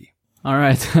Roman Bürki. All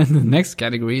right. And the next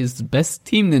category is the best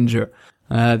team ninja.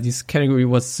 This category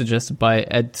was suggested by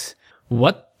Ed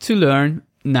What to Learn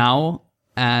Now.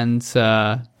 And,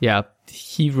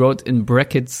 he wrote in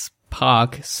brackets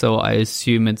Park. So I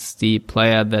assume it's the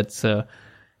player that,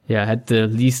 had the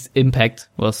least impact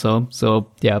also.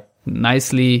 So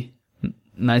nicely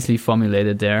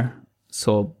formulated there.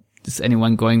 So is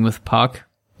anyone going with Park?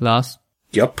 Lars?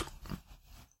 Yep.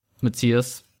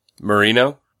 Matthias?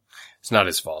 Marino? It's not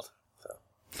his fault. So.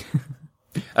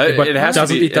 But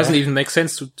it doesn't even make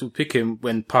sense to pick him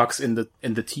when Park's in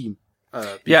the team.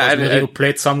 Yeah, he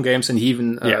played some games and he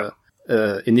even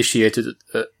initiated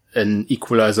an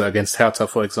equalizer against Hertha,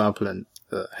 for example, and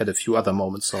had a few other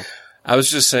moments. So I was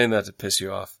just saying that to piss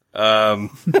you off. No,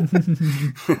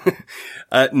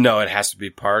 it has to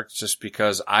be Park, just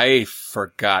because I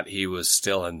forgot he was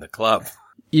still in the club.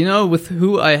 You know, with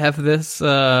who I have this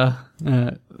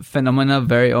phenomena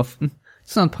very often,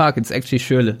 it's not Park, it's actually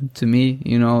Schürrle. To me,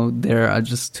 you know, there are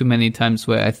just too many times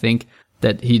where I think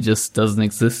that he just doesn't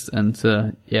exist. And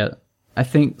I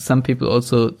think some people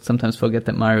also sometimes forget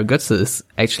that Mario Götze is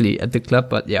actually at the club,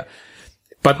 but yeah.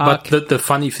 But the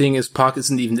funny thing is Park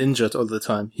isn't even injured all the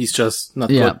time. He's just not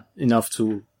good enough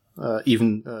to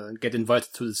even get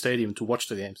invited to the stadium to watch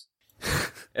the games.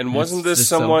 And wasn't this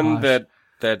someone that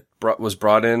was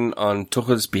brought in on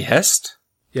Tuchel's behest?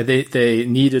 Yeah, they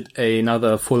needed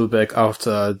another fullback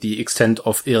after the extent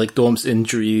of Erik Dorm's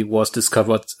injury was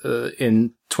discovered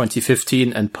in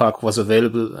 2015, and Park was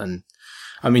available. And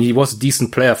I mean, he was a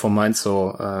decent player for Mainz,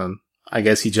 so I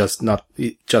guess he just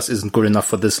isn't good enough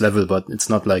for this level. But it's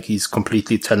not like he's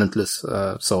completely talentless.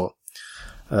 So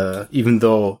even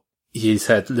though he's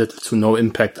had little to no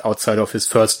impact outside of his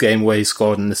first game where he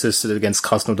scored and assisted against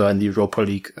Krasnodar in the Europa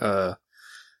League,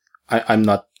 I'm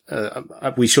not.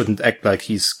 We shouldn't act like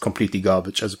he's completely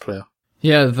garbage as a player.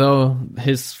 Yeah, though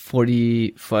his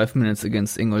 45 minutes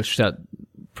against Ingolstadt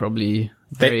probably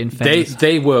very infamous.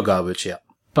 They were garbage, yeah.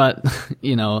 But,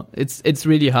 you know, it's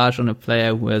really harsh on a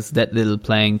player who has that little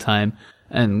playing time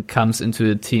and comes into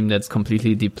a team that's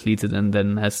completely depleted and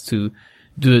then has to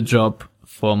do a job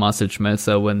for Marcel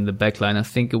Schmelzer when the backline, I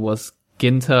think it was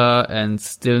Ginter and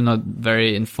still not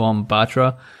very informed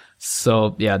Bartra.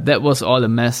 So yeah, that was all a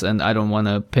mess, and I don't want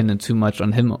to pin it too much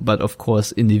on him, but of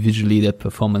course individually that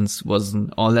performance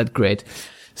wasn't all that great.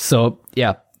 So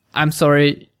yeah, I'm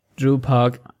sorry, Drew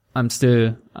Park. I'm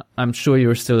sure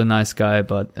you're still a nice guy,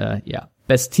 but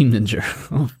best team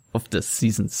ninja of this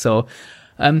season. So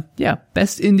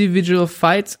best individual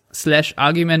fight /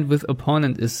 argument with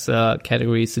opponent is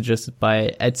category suggested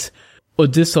by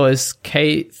Odysseus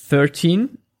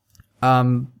K13.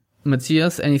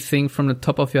 Matthias, anything from the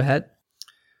top of your head?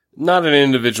 Not an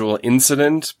individual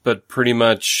incident, but pretty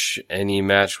much any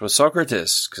match with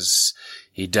Socrates, because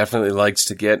he definitely likes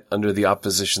to get under the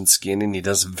opposition's skin, and he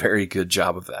does a very good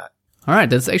job of that. All right,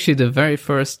 that's actually the very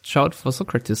first shout for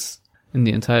Socrates in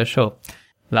the entire show.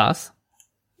 Lars?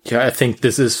 Yeah, I think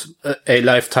this is a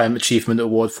lifetime achievement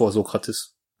award for Socrates.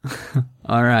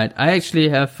 All right, I actually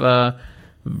have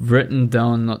written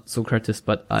down not Socrates,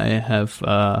 but I have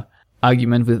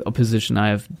argument with opposition. I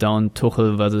have down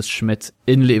Tuchel versus Schmidt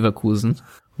in Leverkusen,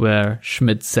 where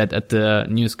Schmidt said at the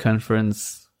news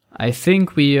conference, I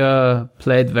think we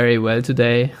played very well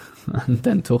today. And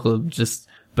then Tuchel just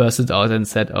bursted out and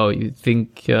said, oh, you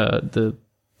think the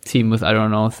team with, I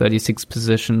don't know, 36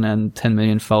 possession and 10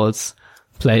 million fouls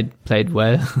played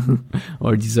well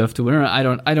or deserved to win? I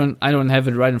don't have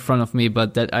it right in front of me,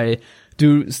 but that I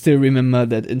do still remember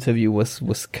that interview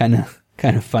was kind of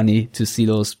funny to see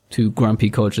those two grumpy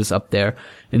coaches up there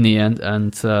in the end.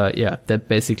 And, that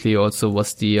basically also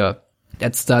was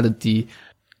that started the,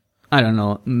 I don't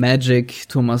know, magic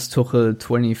Thomas Tuchel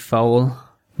 20 foul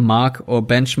mark or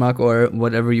benchmark or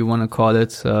whatever you want to call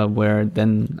it, where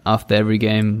then after every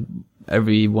game,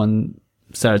 everyone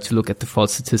started to look at the foul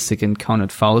statistic and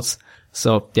counted fouls.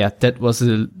 So yeah, that was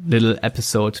a little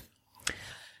episode.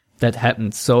 that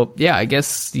happened. So yeah, I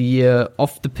guess the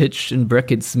off the pitch in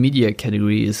brackets media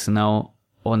category is now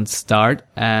on start,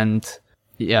 and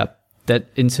yeah, that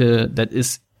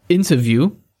is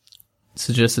interview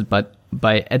suggested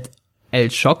by Ed L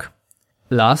Shock.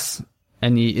 Lars,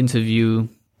 any interview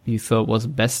you thought was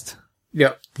best?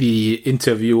 Yeah, the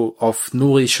interview of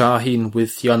Nuri Sahin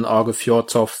with Jan Åge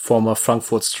Fjørtoft, former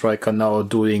Frankfurt striker, now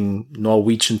doing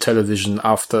Norwegian television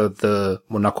after the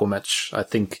Monaco match. I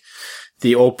think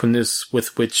the openness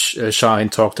with which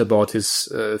Sahin talked about his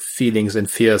feelings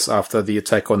and fears after the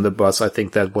attack on the bus, I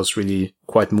think that was really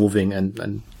quite moving,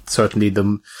 and certainly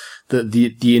the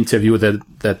interview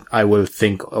that I will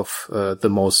think of the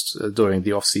most during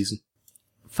the off season.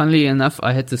 Funnily enough,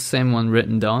 I had the same one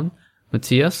written down.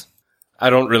 Matthias? I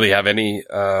don't really have any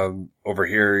over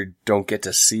here. Don't get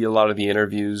to see a lot of the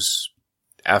interviews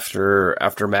after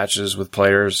matches with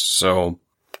players, so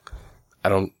I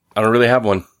don't really have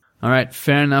one. All right,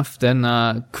 fair enough. Then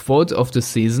quote of the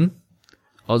season,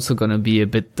 also gonna be a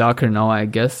bit darker now, I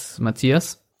guess.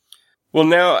 Matthias? Well,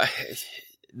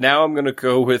 now I'm gonna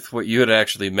go with what you had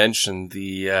actually mentioned,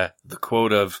 the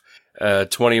quote of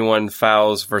 21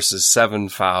 fouls versus 7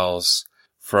 fouls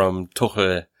from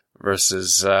Tuchel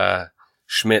versus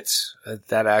Schmidt.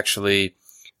 That actually,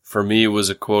 for me, was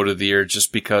a quote of the year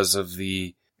just because of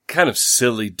the kind of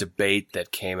silly debate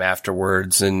that came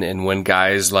afterwards. And when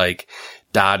guys like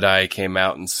Dardai came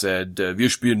out and said, wir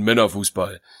spielen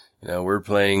Männerfußball. We're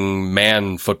playing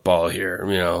man football here,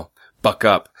 buck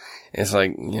up. It's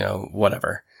like,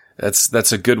 whatever.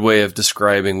 That's a good way of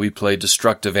describing we play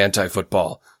destructive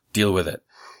anti-football. Deal with it.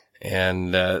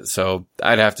 And so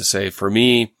I'd have to say, for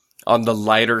me, on the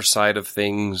lighter side of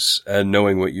things,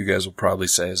 knowing what you guys will probably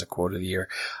say as a quote of the year,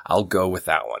 I'll go with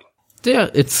that one. Yeah,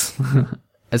 it's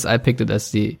as I picked it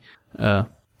as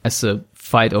as a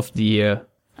fight of the year.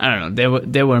 I don't know.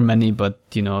 There were many,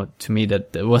 but to me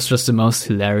that was just the most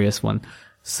hilarious one.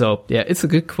 So yeah, it's a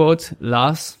good quote.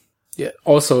 Lars? Yeah,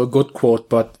 also a good quote,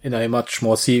 but in a much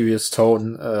more serious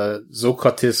tone.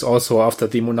 Socrates also after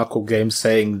the Monaco game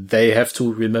saying they have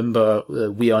to remember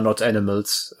we are not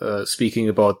animals, speaking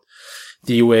about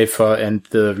the UEFA and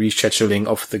the rescheduling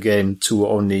of the game to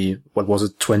only,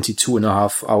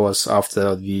 22.5 hours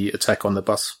after the attack on the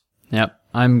bus. Yeah,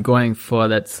 I'm going for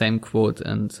that same quote.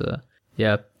 And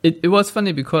yeah, it was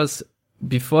funny because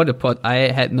before the pod,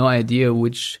 I had no idea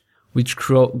which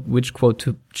quote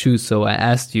to choose. So I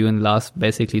asked you and Lars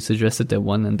basically suggested that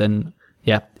one. And then,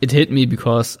 yeah, it hit me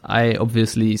because I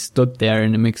obviously stood there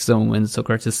in the mixed zone when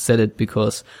Socrates said it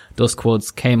because those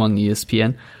quotes came on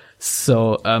ESPN.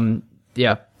 So,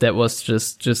 yeah, that was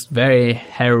just very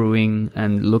harrowing,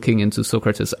 and looking into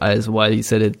Socrates' eyes while he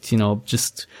said it,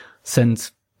 just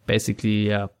sent basically,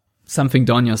 something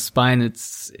down your spine.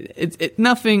 It's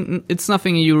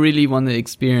nothing you really want to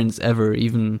experience ever,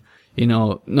 even,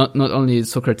 not only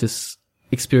Socrates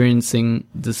experiencing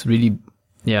this really,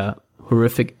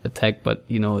 horrific attack, but,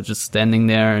 just standing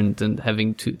there and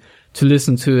having to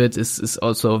listen to it is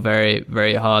also very,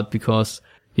 very hard because,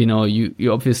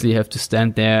 you obviously have to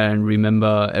stand there and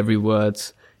remember every word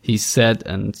he said.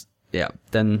 And yeah,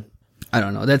 then I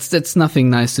don't know. That's nothing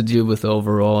nice to deal with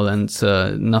overall, and,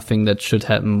 nothing that should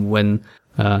happen when,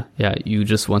 you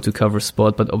just want to cover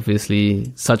sport, but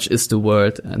obviously such is the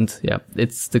world. And yeah,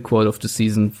 it's the quote of the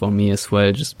season for me as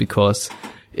well, just because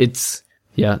it's,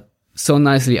 so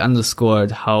nicely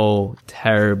underscored how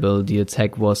terrible the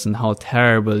attack was and how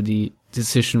terrible the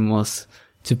decision was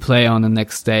to play on the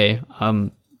next day.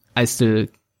 I still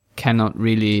cannot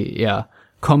really,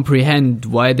 comprehend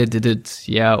why they did it.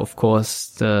 Yeah, of course,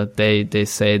 they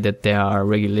say that there are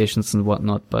regulations and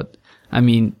whatnot, but I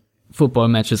mean, football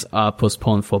matches are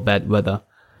postponed for bad weather,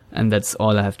 and that's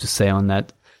all I have to say on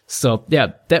that. So yeah,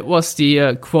 that was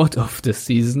the quote of the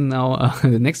season. Now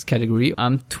the next category,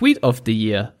 tweet of the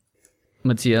year.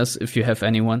 Matthias, if you have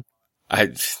anyone. I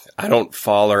don't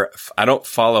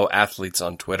follow athletes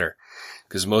on Twitter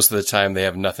because most of the time they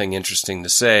have nothing interesting to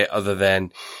say other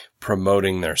than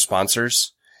promoting their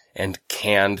sponsors and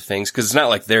canned things. Cause it's not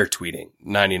like they're tweeting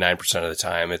 99% of the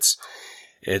time.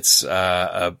 It's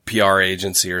a PR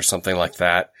agency or something like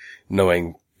that,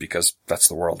 knowing because that's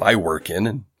the world I work in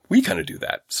and we kind of do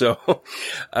that. So,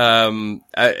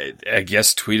 I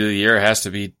guess tweet of the year has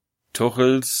to be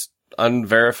Tuchel's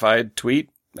unverified tweet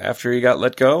after he got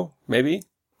let go. Maybe.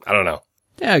 I don't know.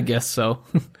 Yeah, I guess so.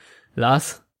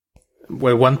 Lars?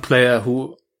 Well, one player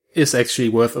who is actually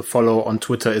worth a follow on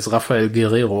Twitter is Rafael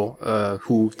Guerreiro,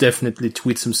 who definitely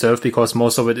tweets himself because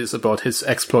most of it is about his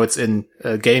exploits in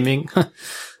gaming.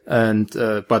 And,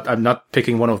 but I'm not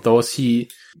picking one of those.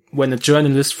 When a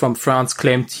journalist from France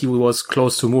claimed he was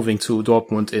close to moving to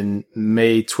Dortmund in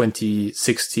May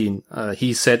 2016,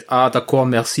 he said, d'accord,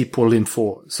 merci pour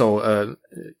l'info. So,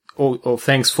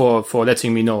 thanks for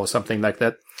letting me know, something like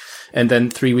that. And then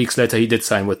 3 weeks later, he did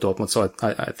sign with Dortmund. So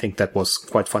I think that was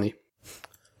quite funny.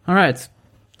 All right.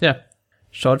 Yeah.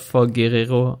 Short for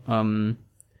Guerrero.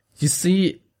 You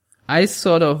see, I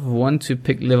sort of want to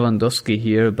pick Lewandowski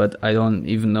here, but I don't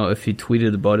even know if he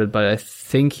tweeted about it, but I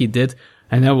think he did.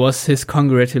 And that was his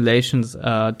congratulations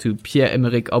to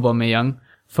Pierre-Emerick Aubameyang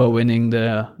for winning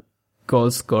the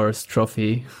goal scorers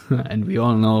trophy. And we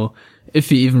all know if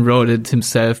he even wrote it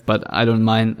himself, but I don't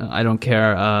mind. I don't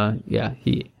care.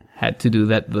 He had to do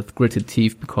that with gritted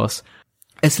teeth because,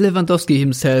 as Lewandowski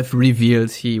himself revealed,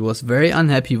 he was very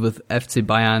unhappy with FC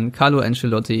Bayern, Carlo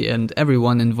Ancelotti, and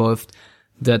everyone involved,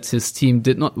 that his team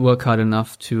did not work hard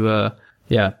enough to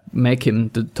make him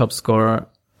the top scorer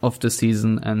of the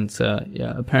season. And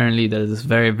apparently that is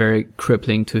very, very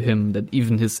crippling to him, that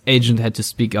even his agent had to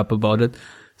speak up about it.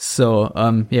 So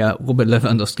Robert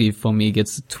Lewandowski for me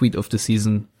gets the tweet of the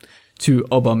season to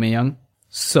Aubameyang.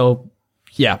 So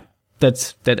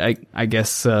that I guess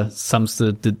sums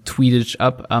the tweetage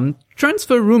up.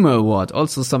 Transfer rumor award,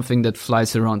 also something that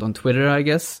flies around on Twitter, I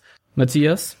guess.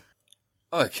 Matthias?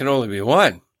 Oh, it can only be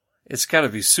one. It's gotta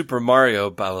be Super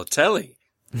Mario Balotelli.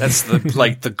 That's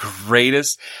the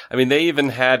greatest. I mean, they even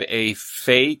had a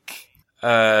fake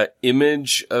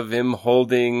image of him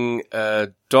holding a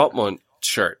Dortmund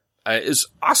shirt. It's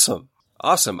awesome.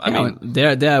 Awesome. I mean,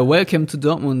 they're welcome to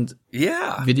Dortmund.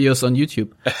 Yeah. Videos on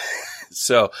YouTube.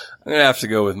 So I'm gonna have to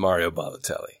go with Mario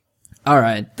Balotelli. All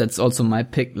right, that's also my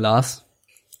pick, Lars.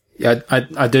 Yeah,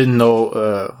 I didn't know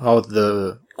how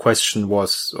the question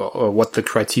was or what the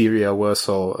criteria were.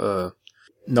 So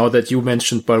now that you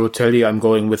mentioned Balotelli, I'm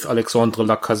going with Alexandre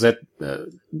Lacazette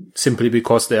simply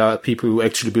because there are people who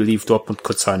actually believe Dortmund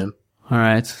could sign him. All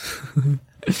right.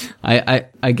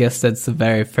 I guess that's a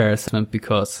very fair assessment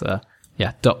because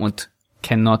Dortmund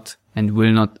cannot and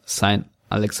will not sign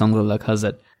Alexandre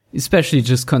Lacazette. Especially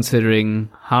just considering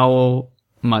how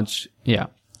much,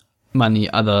 money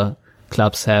other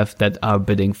clubs have that are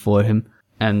bidding for him.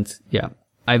 And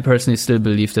I personally still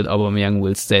believe that Aubameyang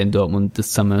will stay in Dortmund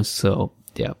this summer. So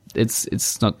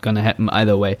it's not gonna happen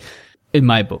either way in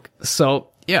my book. So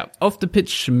off the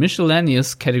pitch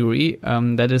miscellaneous category,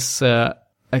 that is a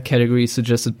category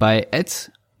suggested by Ed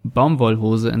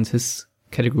Baumwollhose, and his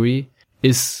category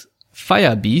is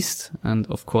Fire Beast. And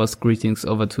of course, greetings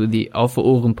over to the Auf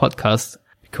Ohren podcast,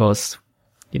 because,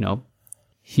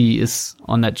 he is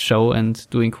on that show and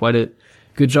doing quite a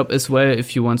good job as well.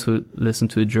 If you want to listen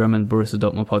to a German Borussia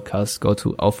Dortmund podcast, go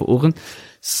to Auf Ohren.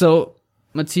 So,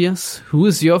 Matthias, who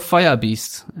is your Fire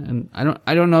Beast? And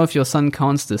I don't know if your son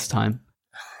counts this time.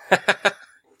 I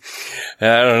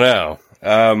don't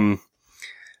know.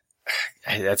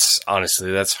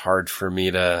 That's hard for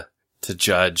me to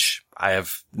judge. I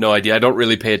have no idea. I don't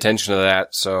really pay attention to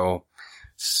that, so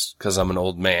it's 'cause I'm an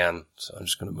old man, so I'm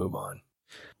just going to move on.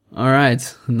 All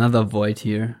right, another void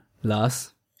here,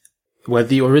 Lars. Well,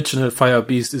 the original Fire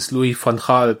Beast is Louis van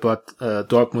Gaal, but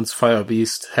Dortmund's Fire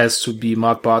Beast has to be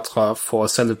Marc Bartra for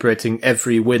celebrating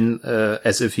every win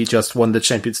as if he just won the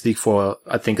Champions League for,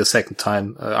 I think, a second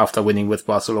time after winning with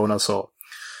Barcelona. So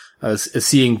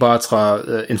seeing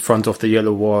Bartra in front of the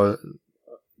yellow wall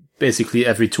basically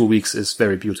every 2 weeks is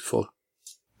very beautiful.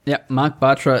 Yeah, Marc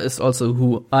Bartra is also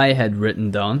who I had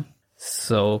written down.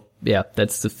 So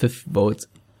that's the 5th vote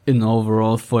in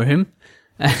overall for him.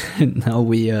 And now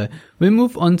we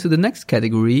move on to the next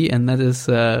category, and that is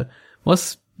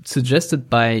was suggested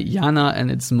by Jana,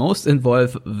 and it's most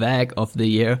involved Wag of the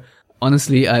year.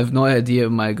 Honestly, I have no idea.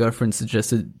 My girlfriend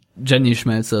suggested Jenny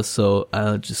Schmelzer, so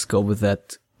I'll just go with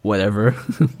that. Whatever.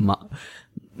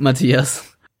 Matthias.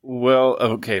 Well,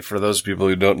 okay, for those people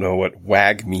who don't know what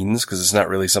WAG means, because it's not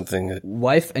really something that...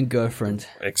 Wife and girlfriend.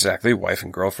 Exactly, wife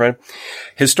and girlfriend.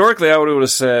 Historically, I would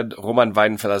have said Roman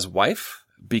Weidenfeller's wife,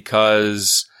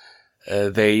 because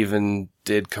they even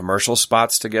did commercial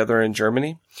spots together in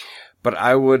Germany. But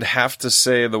I would have to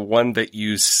say the one that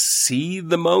you see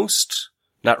the most,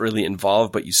 not really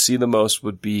involved, but you see the most,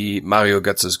 would be Mario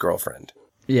Götze's girlfriend.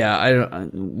 Yeah, I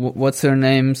don't... what's her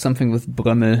name? Something with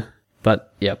Brömmel.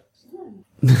 But, yeah.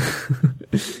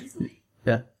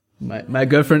 Yeah, my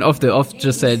girlfriend off the off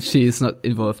just said she is not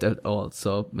involved at all.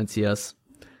 So Matthias,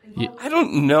 I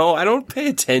don't know. I don't pay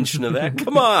attention to that.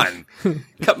 Come on,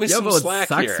 cut me some slack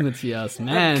sucks, here. Matthias,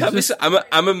 man.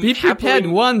 I'm be prepared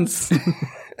once.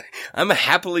 I'm a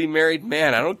happily married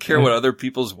man. I don't care what other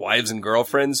people's wives and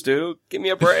girlfriends do. Give me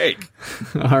a break.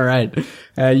 All right.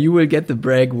 You will get the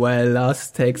break while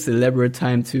Lars takes elaborate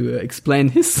time to explain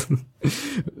his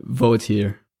vote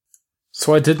here.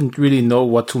 So I didn't really know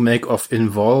what to make of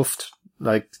involved.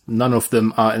 Like, none of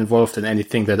them are involved in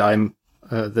anything that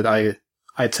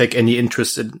I take any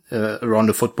interest in, around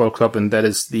the football club, and that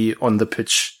is the on the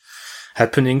pitch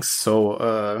happenings.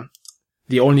 So,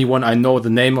 the only one I know the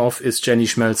name of is Jenny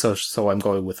Schmelzer, so I'm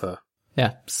going with her.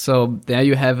 Yeah, so there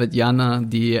you have it, Jana.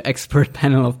 The expert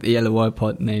panel of the Yellow Wall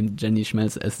pod named Jenny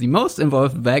Schmelzer as the most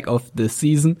involved back of the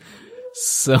season.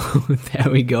 So there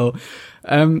we go.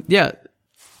 Yeah,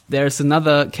 there's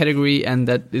another category, and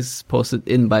that is posted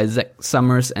in by Zach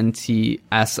Summers, and he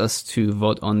asked us to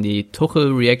vote on the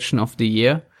Tuchel reaction of the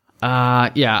year.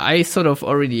 Yeah, I sort of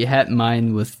already had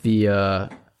mine with the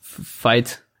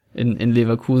fight in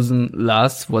Leverkusen.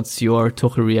 Lars, what's your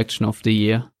Tuchel reaction of the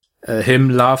year? Him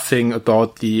laughing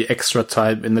about the extra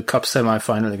time in the cup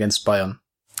semi-final against Bayern.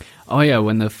 Oh yeah,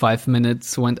 when the 5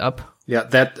 minutes went up. Yeah,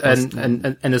 that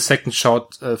and a second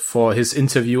shout for his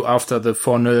interview after the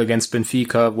 4-0 against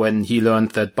Benfica, when he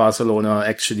learned that Barcelona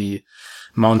actually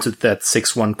mounted that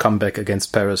 6-1 comeback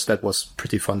against Paris. That was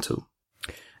pretty fun too.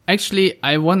 Actually,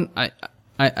 I want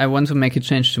to make a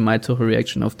change to my Tuchel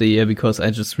reaction of the year, because I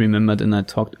just remembered, and I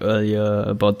talked earlier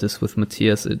about this with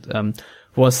Matthias. It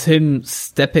was him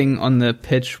stepping on the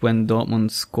pitch when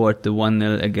Dortmund scored the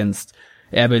 1-0 against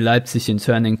RB Leipzig and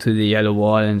turning to the yellow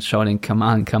wall and shouting, "Come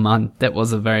on, come on." That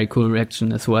was a very cool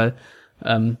reaction as well.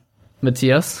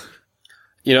 Matthias?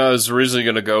 You know, I was originally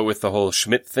going to go with the whole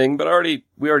Schmidt thing, but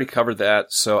we already covered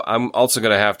that. So I'm also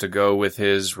going to have to go with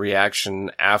his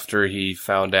reaction after he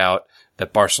found out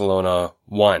that Barcelona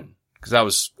won. Because that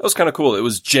was kind of cool. It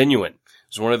was genuine.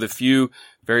 It was one of the few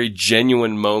very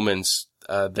genuine moments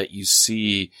that you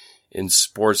see in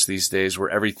sports these days, where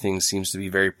everything seems to be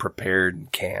very prepared and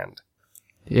canned.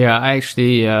 Yeah, I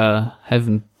actually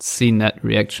haven't seen that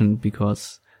reaction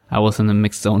because I was in a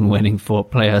mixed zone waiting for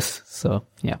players. So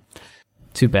yeah,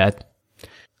 too bad.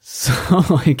 So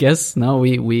I guess now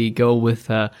we go with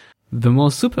the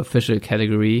most superficial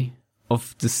category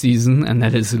of the season, and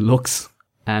that is looks.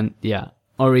 And yeah,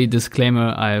 already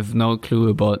disclaimer, I have no clue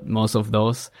about most of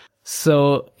those.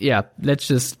 So yeah, let's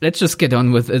just get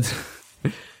on with it.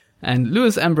 And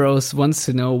Lewis Ambrose wants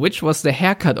to know, which was the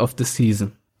haircut of the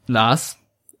season? Lars,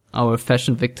 our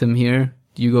fashion victim here,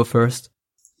 you go first.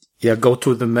 Yeah, go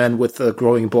to the man with a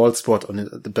growing bald spot on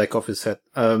the back of his head.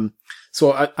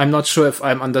 So I'm not sure if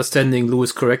I'm understanding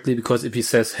Lewis correctly, because if he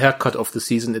says haircut of the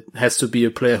season, it has to be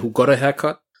a player who got a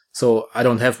haircut. So I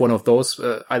don't have one of those.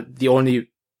 The only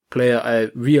player I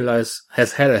realize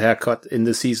has had a haircut in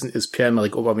the season is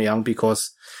Pierre-Emerick Aubameyang,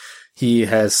 because he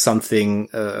has something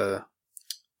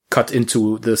cut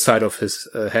into the side of his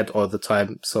head all the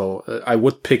time. So I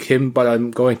would pick him, but I'm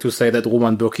going to say that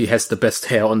Roman Bürki has the best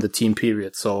hair on the team,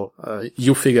 period. So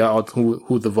you figure out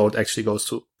who the vote actually goes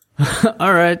to.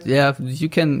 All right, yeah, you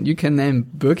can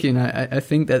name Bürki, and I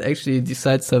think that actually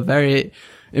decides a very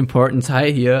important tie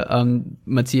here.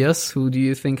 Matthias, who do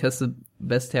you think has the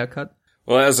best haircut?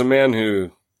 Well, as a man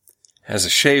who has a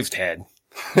shaved head.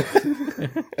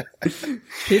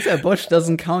 Peter Bosch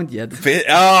doesn't count yet.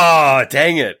 Oh,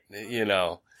 dang it. You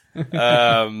know.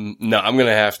 No, I'm going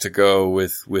to have to go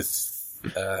with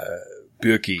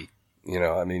Bürki. You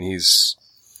know, I mean, he's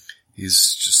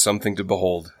just something to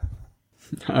behold.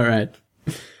 All right.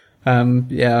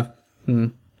 Yeah.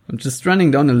 I'm just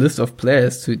running down a list of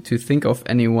players to think of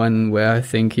anyone where I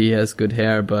think he has good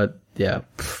hair, but yeah,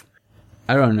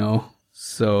 I don't know.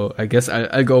 So I guess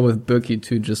I'll go with Bürki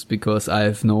too, just because I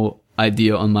have no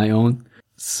idea on my own.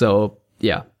 So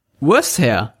yeah, worst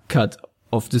haircut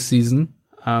of the season.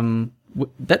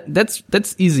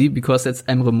 That's easy, because that's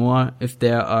Emre Mor. If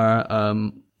there are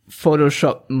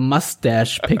Photoshop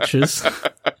mustache pictures,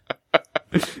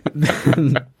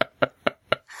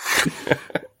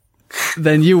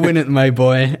 then you win it, my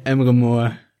boy, Emre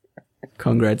Mor.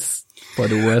 Congrats for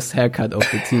the worst haircut of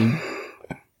the team.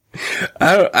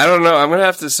 I don't know. I'm going to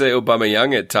have to say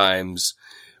Aubameyang at times,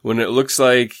 when it looks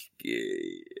like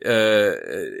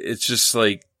it's just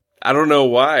like, I don't know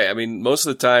why. I mean, most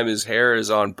of the time his hair is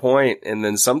on point, and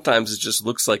then sometimes it just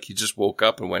looks like he just woke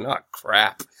up and went, "Oh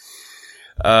crap."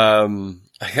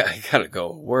 I gotta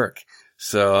go work.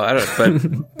 So I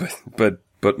don't,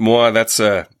 but Moa, that's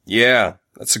a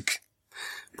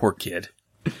poor kid.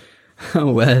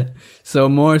 Well, so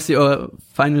Moa is your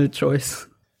final choice.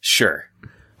 Sure.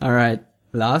 All right,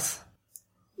 Lars?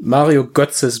 Mario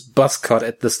Götze's buzz cut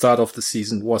at the start of the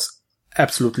season was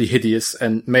absolutely hideous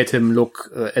and made him look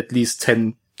at least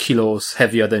 10 kilos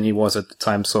heavier than he was at the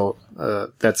time. So,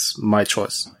 that's my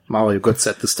choice. Mario Götze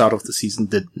at the start of the season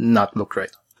did not look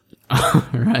great. All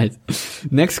right.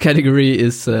 Next category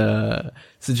is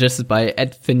suggested by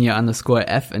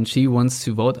 @Finja_F, and she wants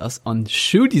to vote us on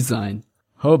shoe design.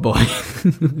 Oh boy.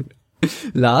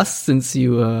 Lars, since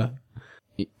you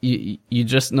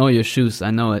just know your shoes,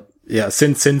 I know it. Yeah,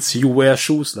 since you wear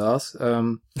shoes, Lars.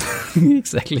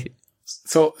 Exactly.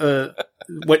 So,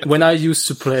 when I used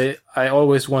to play, I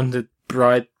always wanted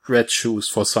bright red shoes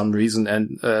for some reason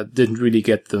and, didn't really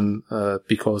get them,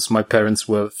 because my parents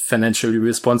were financially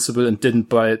responsible and didn't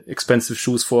buy expensive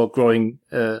shoes for growing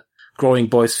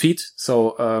boys' feet.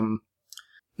 So,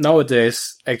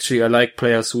 nowadays, actually, I like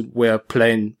players who wear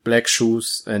plain black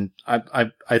shoes, and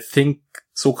I think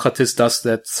Sokratis does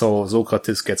that, so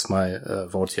Sokratis gets my,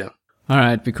 vote here. All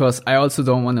right, because I also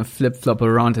don't want to flip-flop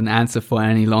around and answer for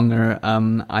any longer.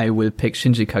 I will pick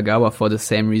Shinji Kagawa for the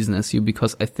same reason as you,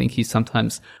 because I think he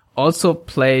sometimes also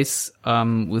plays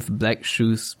with black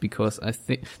shoes, because I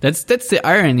think that's the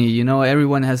irony, you know,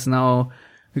 everyone has now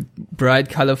bright,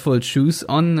 colorful shoes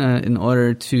on in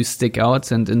order to stick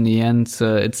out, and in the end,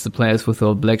 it's the players with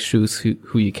all black shoes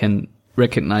who you can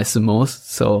recognize the most.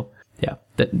 So yeah,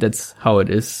 that's how it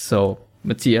is. So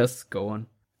Matthias, go on.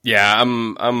 Yeah,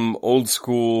 I'm old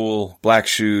school, black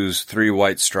shoes, 3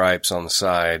 white stripes on the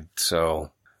side. So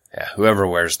yeah, whoever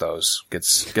wears those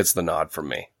gets the nod from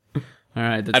me. All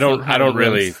right. I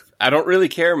don't really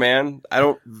care, man. I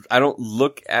don't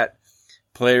look at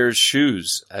players'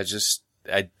 shoes. I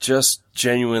just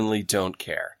genuinely don't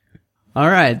care. All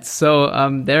right. So,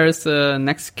 there's a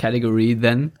next category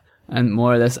then, and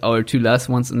more or less our 2 last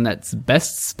ones, and that's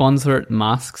best sponsored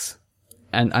masks.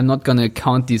 And I'm not gonna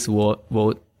count these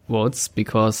votes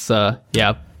because, I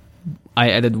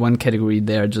added one category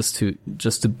there just to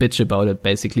bitch about it,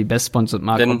 basically. Best sponsored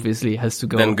mask obviously has to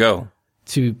go. Then go.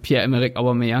 To Pierre-Emerick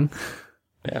Aubameyang.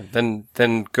 Yeah,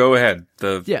 then go ahead.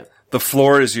 The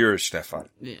floor is yours, Stefan.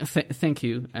 Thank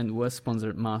you. And worst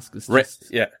sponsored mask is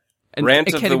just...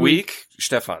 Rant of the week,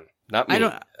 Stefan, not me.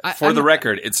 For the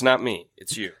record, it's not me,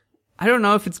 it's you. I don't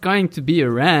know if it's going to be a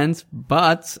rant,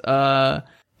 but,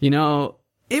 you know,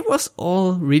 it was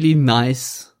all really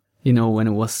nice. You know, when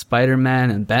it was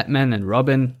Spider-Man and Batman and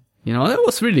Robin, you know, that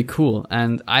was really cool.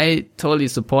 And I totally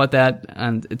support that.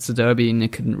 And it's a derby and you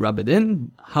can rub it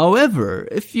in. However,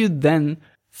 if you then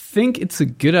think it's a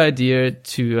good idea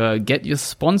to get your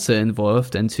sponsor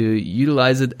involved and to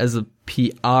utilize it as a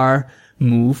PR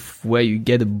move where you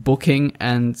get a booking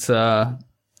and,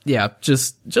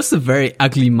 just a very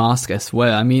ugly mask as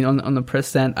well. I mean, on the press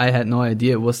stand, I had no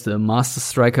idea it was the Master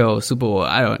Striker or Super Bowl.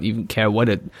 I don't even care what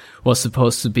it was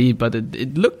supposed to be, but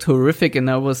it looked horrific,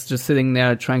 and I was just sitting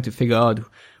there trying to figure out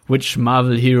which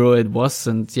Marvel hero it was,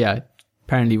 and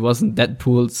apparently wasn't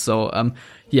Deadpool. So,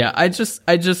 I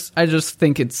just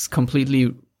think it's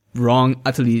completely wrong,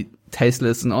 utterly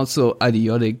tasteless, and also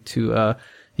idiotic to,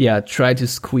 try to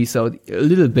squeeze out a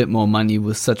little bit more money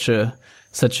with such a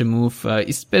move,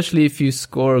 especially if you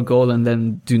score a goal and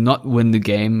then do not win the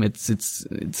game. It's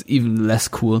even less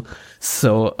cool.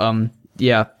 So,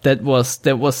 that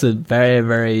was a very,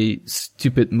 very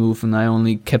stupid move. And I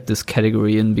only kept this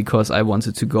category in because I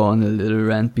wanted to go on a little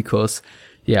rant because,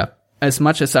 as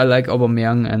much as I like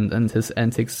Aubameyang and his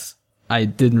antics, I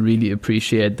didn't really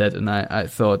appreciate that. And I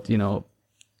thought, you know,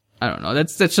 I don't know.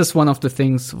 That's just one of the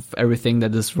things of everything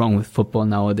that is wrong with football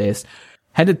nowadays.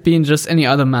 Had it been just any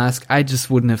other mask, I just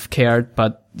wouldn't have cared,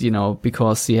 but, you know,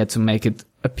 because he had to make it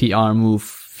a PR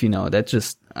move, you know, that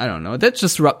just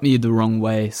rubbed me the wrong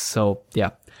way. So,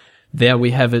 there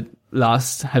we have it.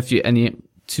 Last, have you any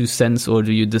 2 cents or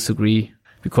do you disagree?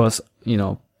 Because, you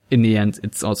know, in the end,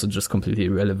 it's also just completely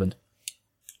irrelevant.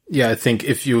 Yeah, I think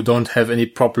if you don't have any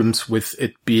problems with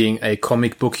it being a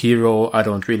comic book hero, I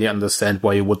don't really understand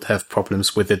why you would have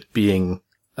problems with it being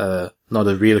not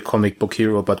a real comic book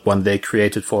hero, but one they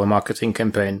created for a marketing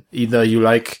campaign. Either you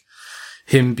like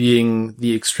him being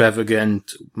the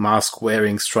extravagant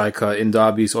mask-wearing striker in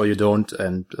derbies, or you don't,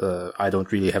 and I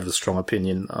don't really have a strong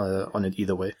opinion on it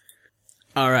either way.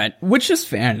 All right, which is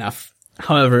fair enough.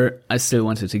 However, I still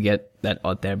wanted to get that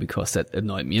out there because that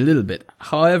annoyed me a little bit.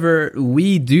 However,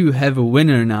 we do have a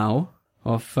winner now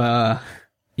of,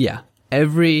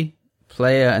 every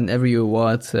player and every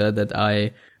award that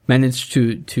I managed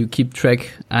to keep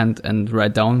track and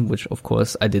write down, which of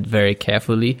course I did very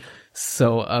carefully.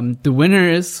 So, the winner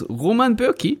is Roman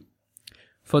Bürki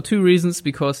for 2 reasons,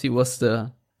 because he was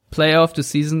the player of the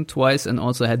season twice and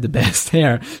also had the best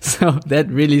hair. So that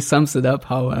really sums it up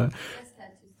how,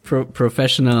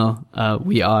 professional,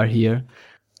 we are here.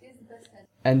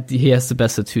 And he has the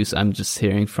best tattoos. I'm just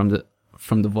hearing from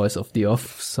from the voice of the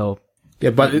off. So yeah,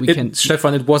 but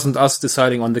Stefan, it wasn't us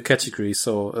deciding on the category,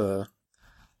 so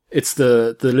it's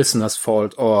the listeners'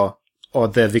 fault or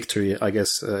their victory, I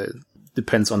guess.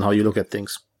 Depends on how you look at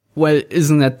things. Well,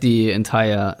 isn't that the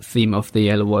entire theme of the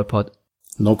Yellow Wall pod?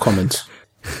 No comment.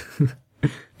 I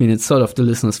mean, it's sort of the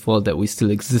listeners' fault that we still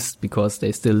exist because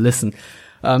they still listen.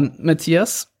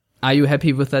 Matthias, are you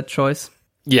happy with that choice?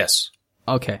 Yes.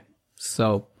 Okay.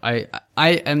 So I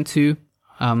am too.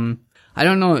 I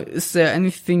don't know. Is there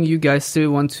anything you guys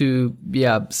still want to,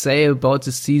 say about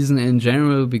the season in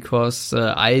general? Because,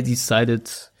 I decided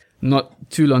not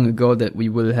too long ago that we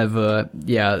will have a,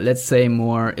 let's say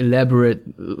more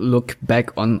elaborate look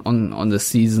back on the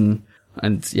season.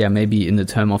 And maybe in the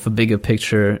term of a bigger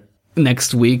picture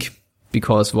next week,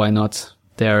 because why not?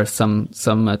 There are some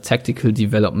tactical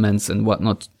developments and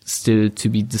whatnot still to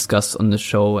be discussed on the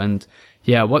show, and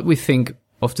what we think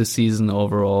of the season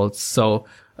overall. So,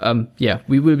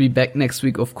 we will be back next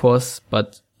week, of course,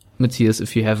 but Matthias,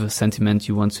 if you have a sentiment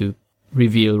you want to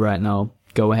reveal right now,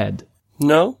 go ahead.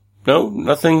 No,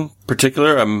 nothing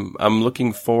particular. I'm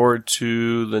looking forward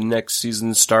to the next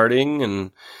season starting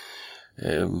and,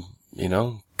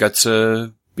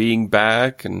 Götze being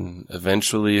back and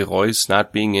eventually Reus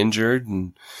not being injured,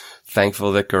 and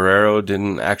thankful that Guerrero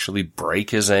didn't actually break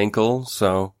his ankle.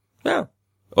 So,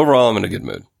 overall I'm in a good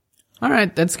mood. All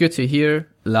right, that's good to hear.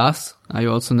 Lars, are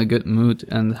you also in a good mood?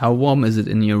 And how warm is it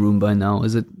in your room by now?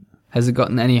 Has it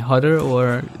gotten any hotter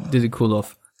or did it cool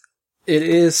off? It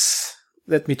is,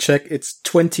 let me check, it's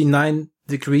 29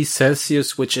 degrees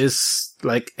Celsius, which is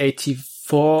like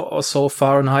 84 or so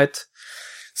Fahrenheit.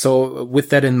 So with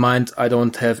that in mind, I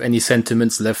don't have any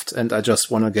sentiments left, and I just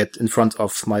want to get in front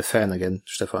of my fan again,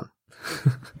 Stefan.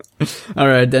 All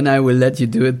right, then I will let you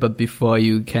do it. But before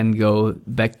you can go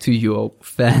back to your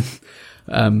fan,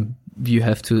 you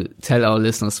have to tell our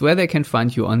listeners where they can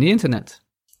find you on the internet.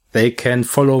 They can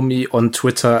follow me on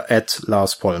Twitter at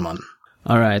Lars Pollmann.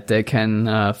 All right, they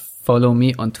can follow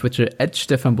me on Twitter at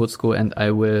Stefan Butzko, and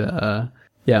I will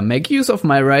make use of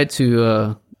my right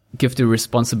to give the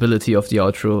responsibility of the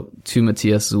outro to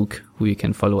Matthias Zug, who you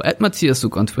can follow at Matthias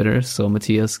Zug on Twitter. So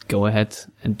Matthias, go ahead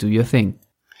and do your thing.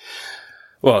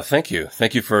 Well, thank you.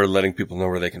 Thank you for letting people know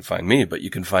where they can find me, but you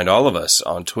can find all of us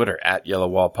on Twitter at Yellow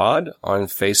Wall Pod, on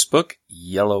Facebook,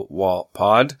 Yellow Wall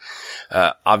Pod.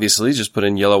 Obviously just put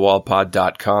in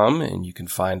yellowwallpod.com and you can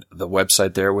find the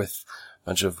website there with a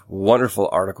bunch of wonderful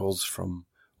articles from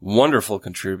wonderful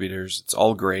contributors. It's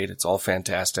all great. It's all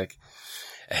fantastic.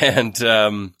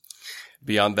 And,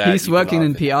 beyond that, he's working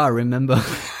in PR, remember?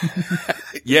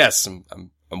 Yes, I'm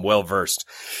well versed.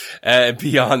 And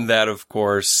beyond that, of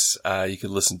course, you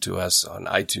can listen to us on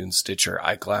iTunes, Stitcher,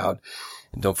 iCloud,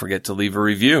 and don't forget to leave a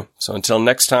review. So until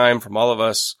next time, from all of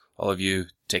us, all of you,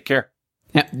 take care.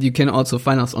 Yeah, you can also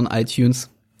find us on iTunes,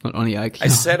 not only iCloud. I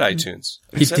said iTunes.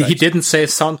 He didn't say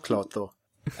SoundCloud though.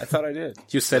 I thought I did.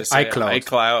 You said iCloud.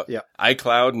 iCloud. Yeah.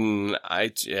 iCloud and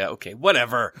okay,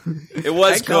 whatever. It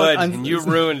was good and you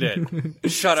ruined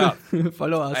it. Shut up.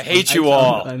 Follow us. I hate you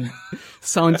all. And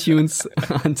SoundTunes.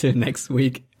 Until next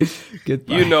week.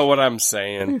 Goodbye. You know what I'm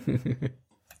saying.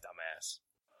 Dumbass.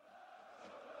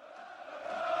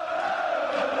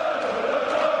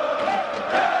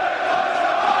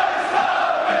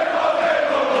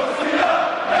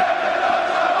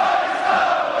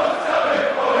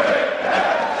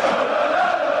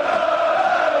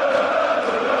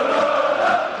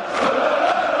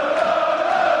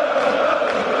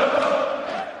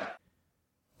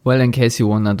 Well, in case you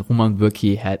wondered, Roman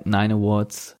Bürki had 9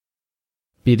 awards,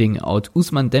 beating out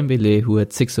Ousmane Dembele, who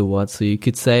had 6 awards, so you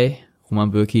could say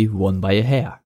Roman Bürki won by a hair.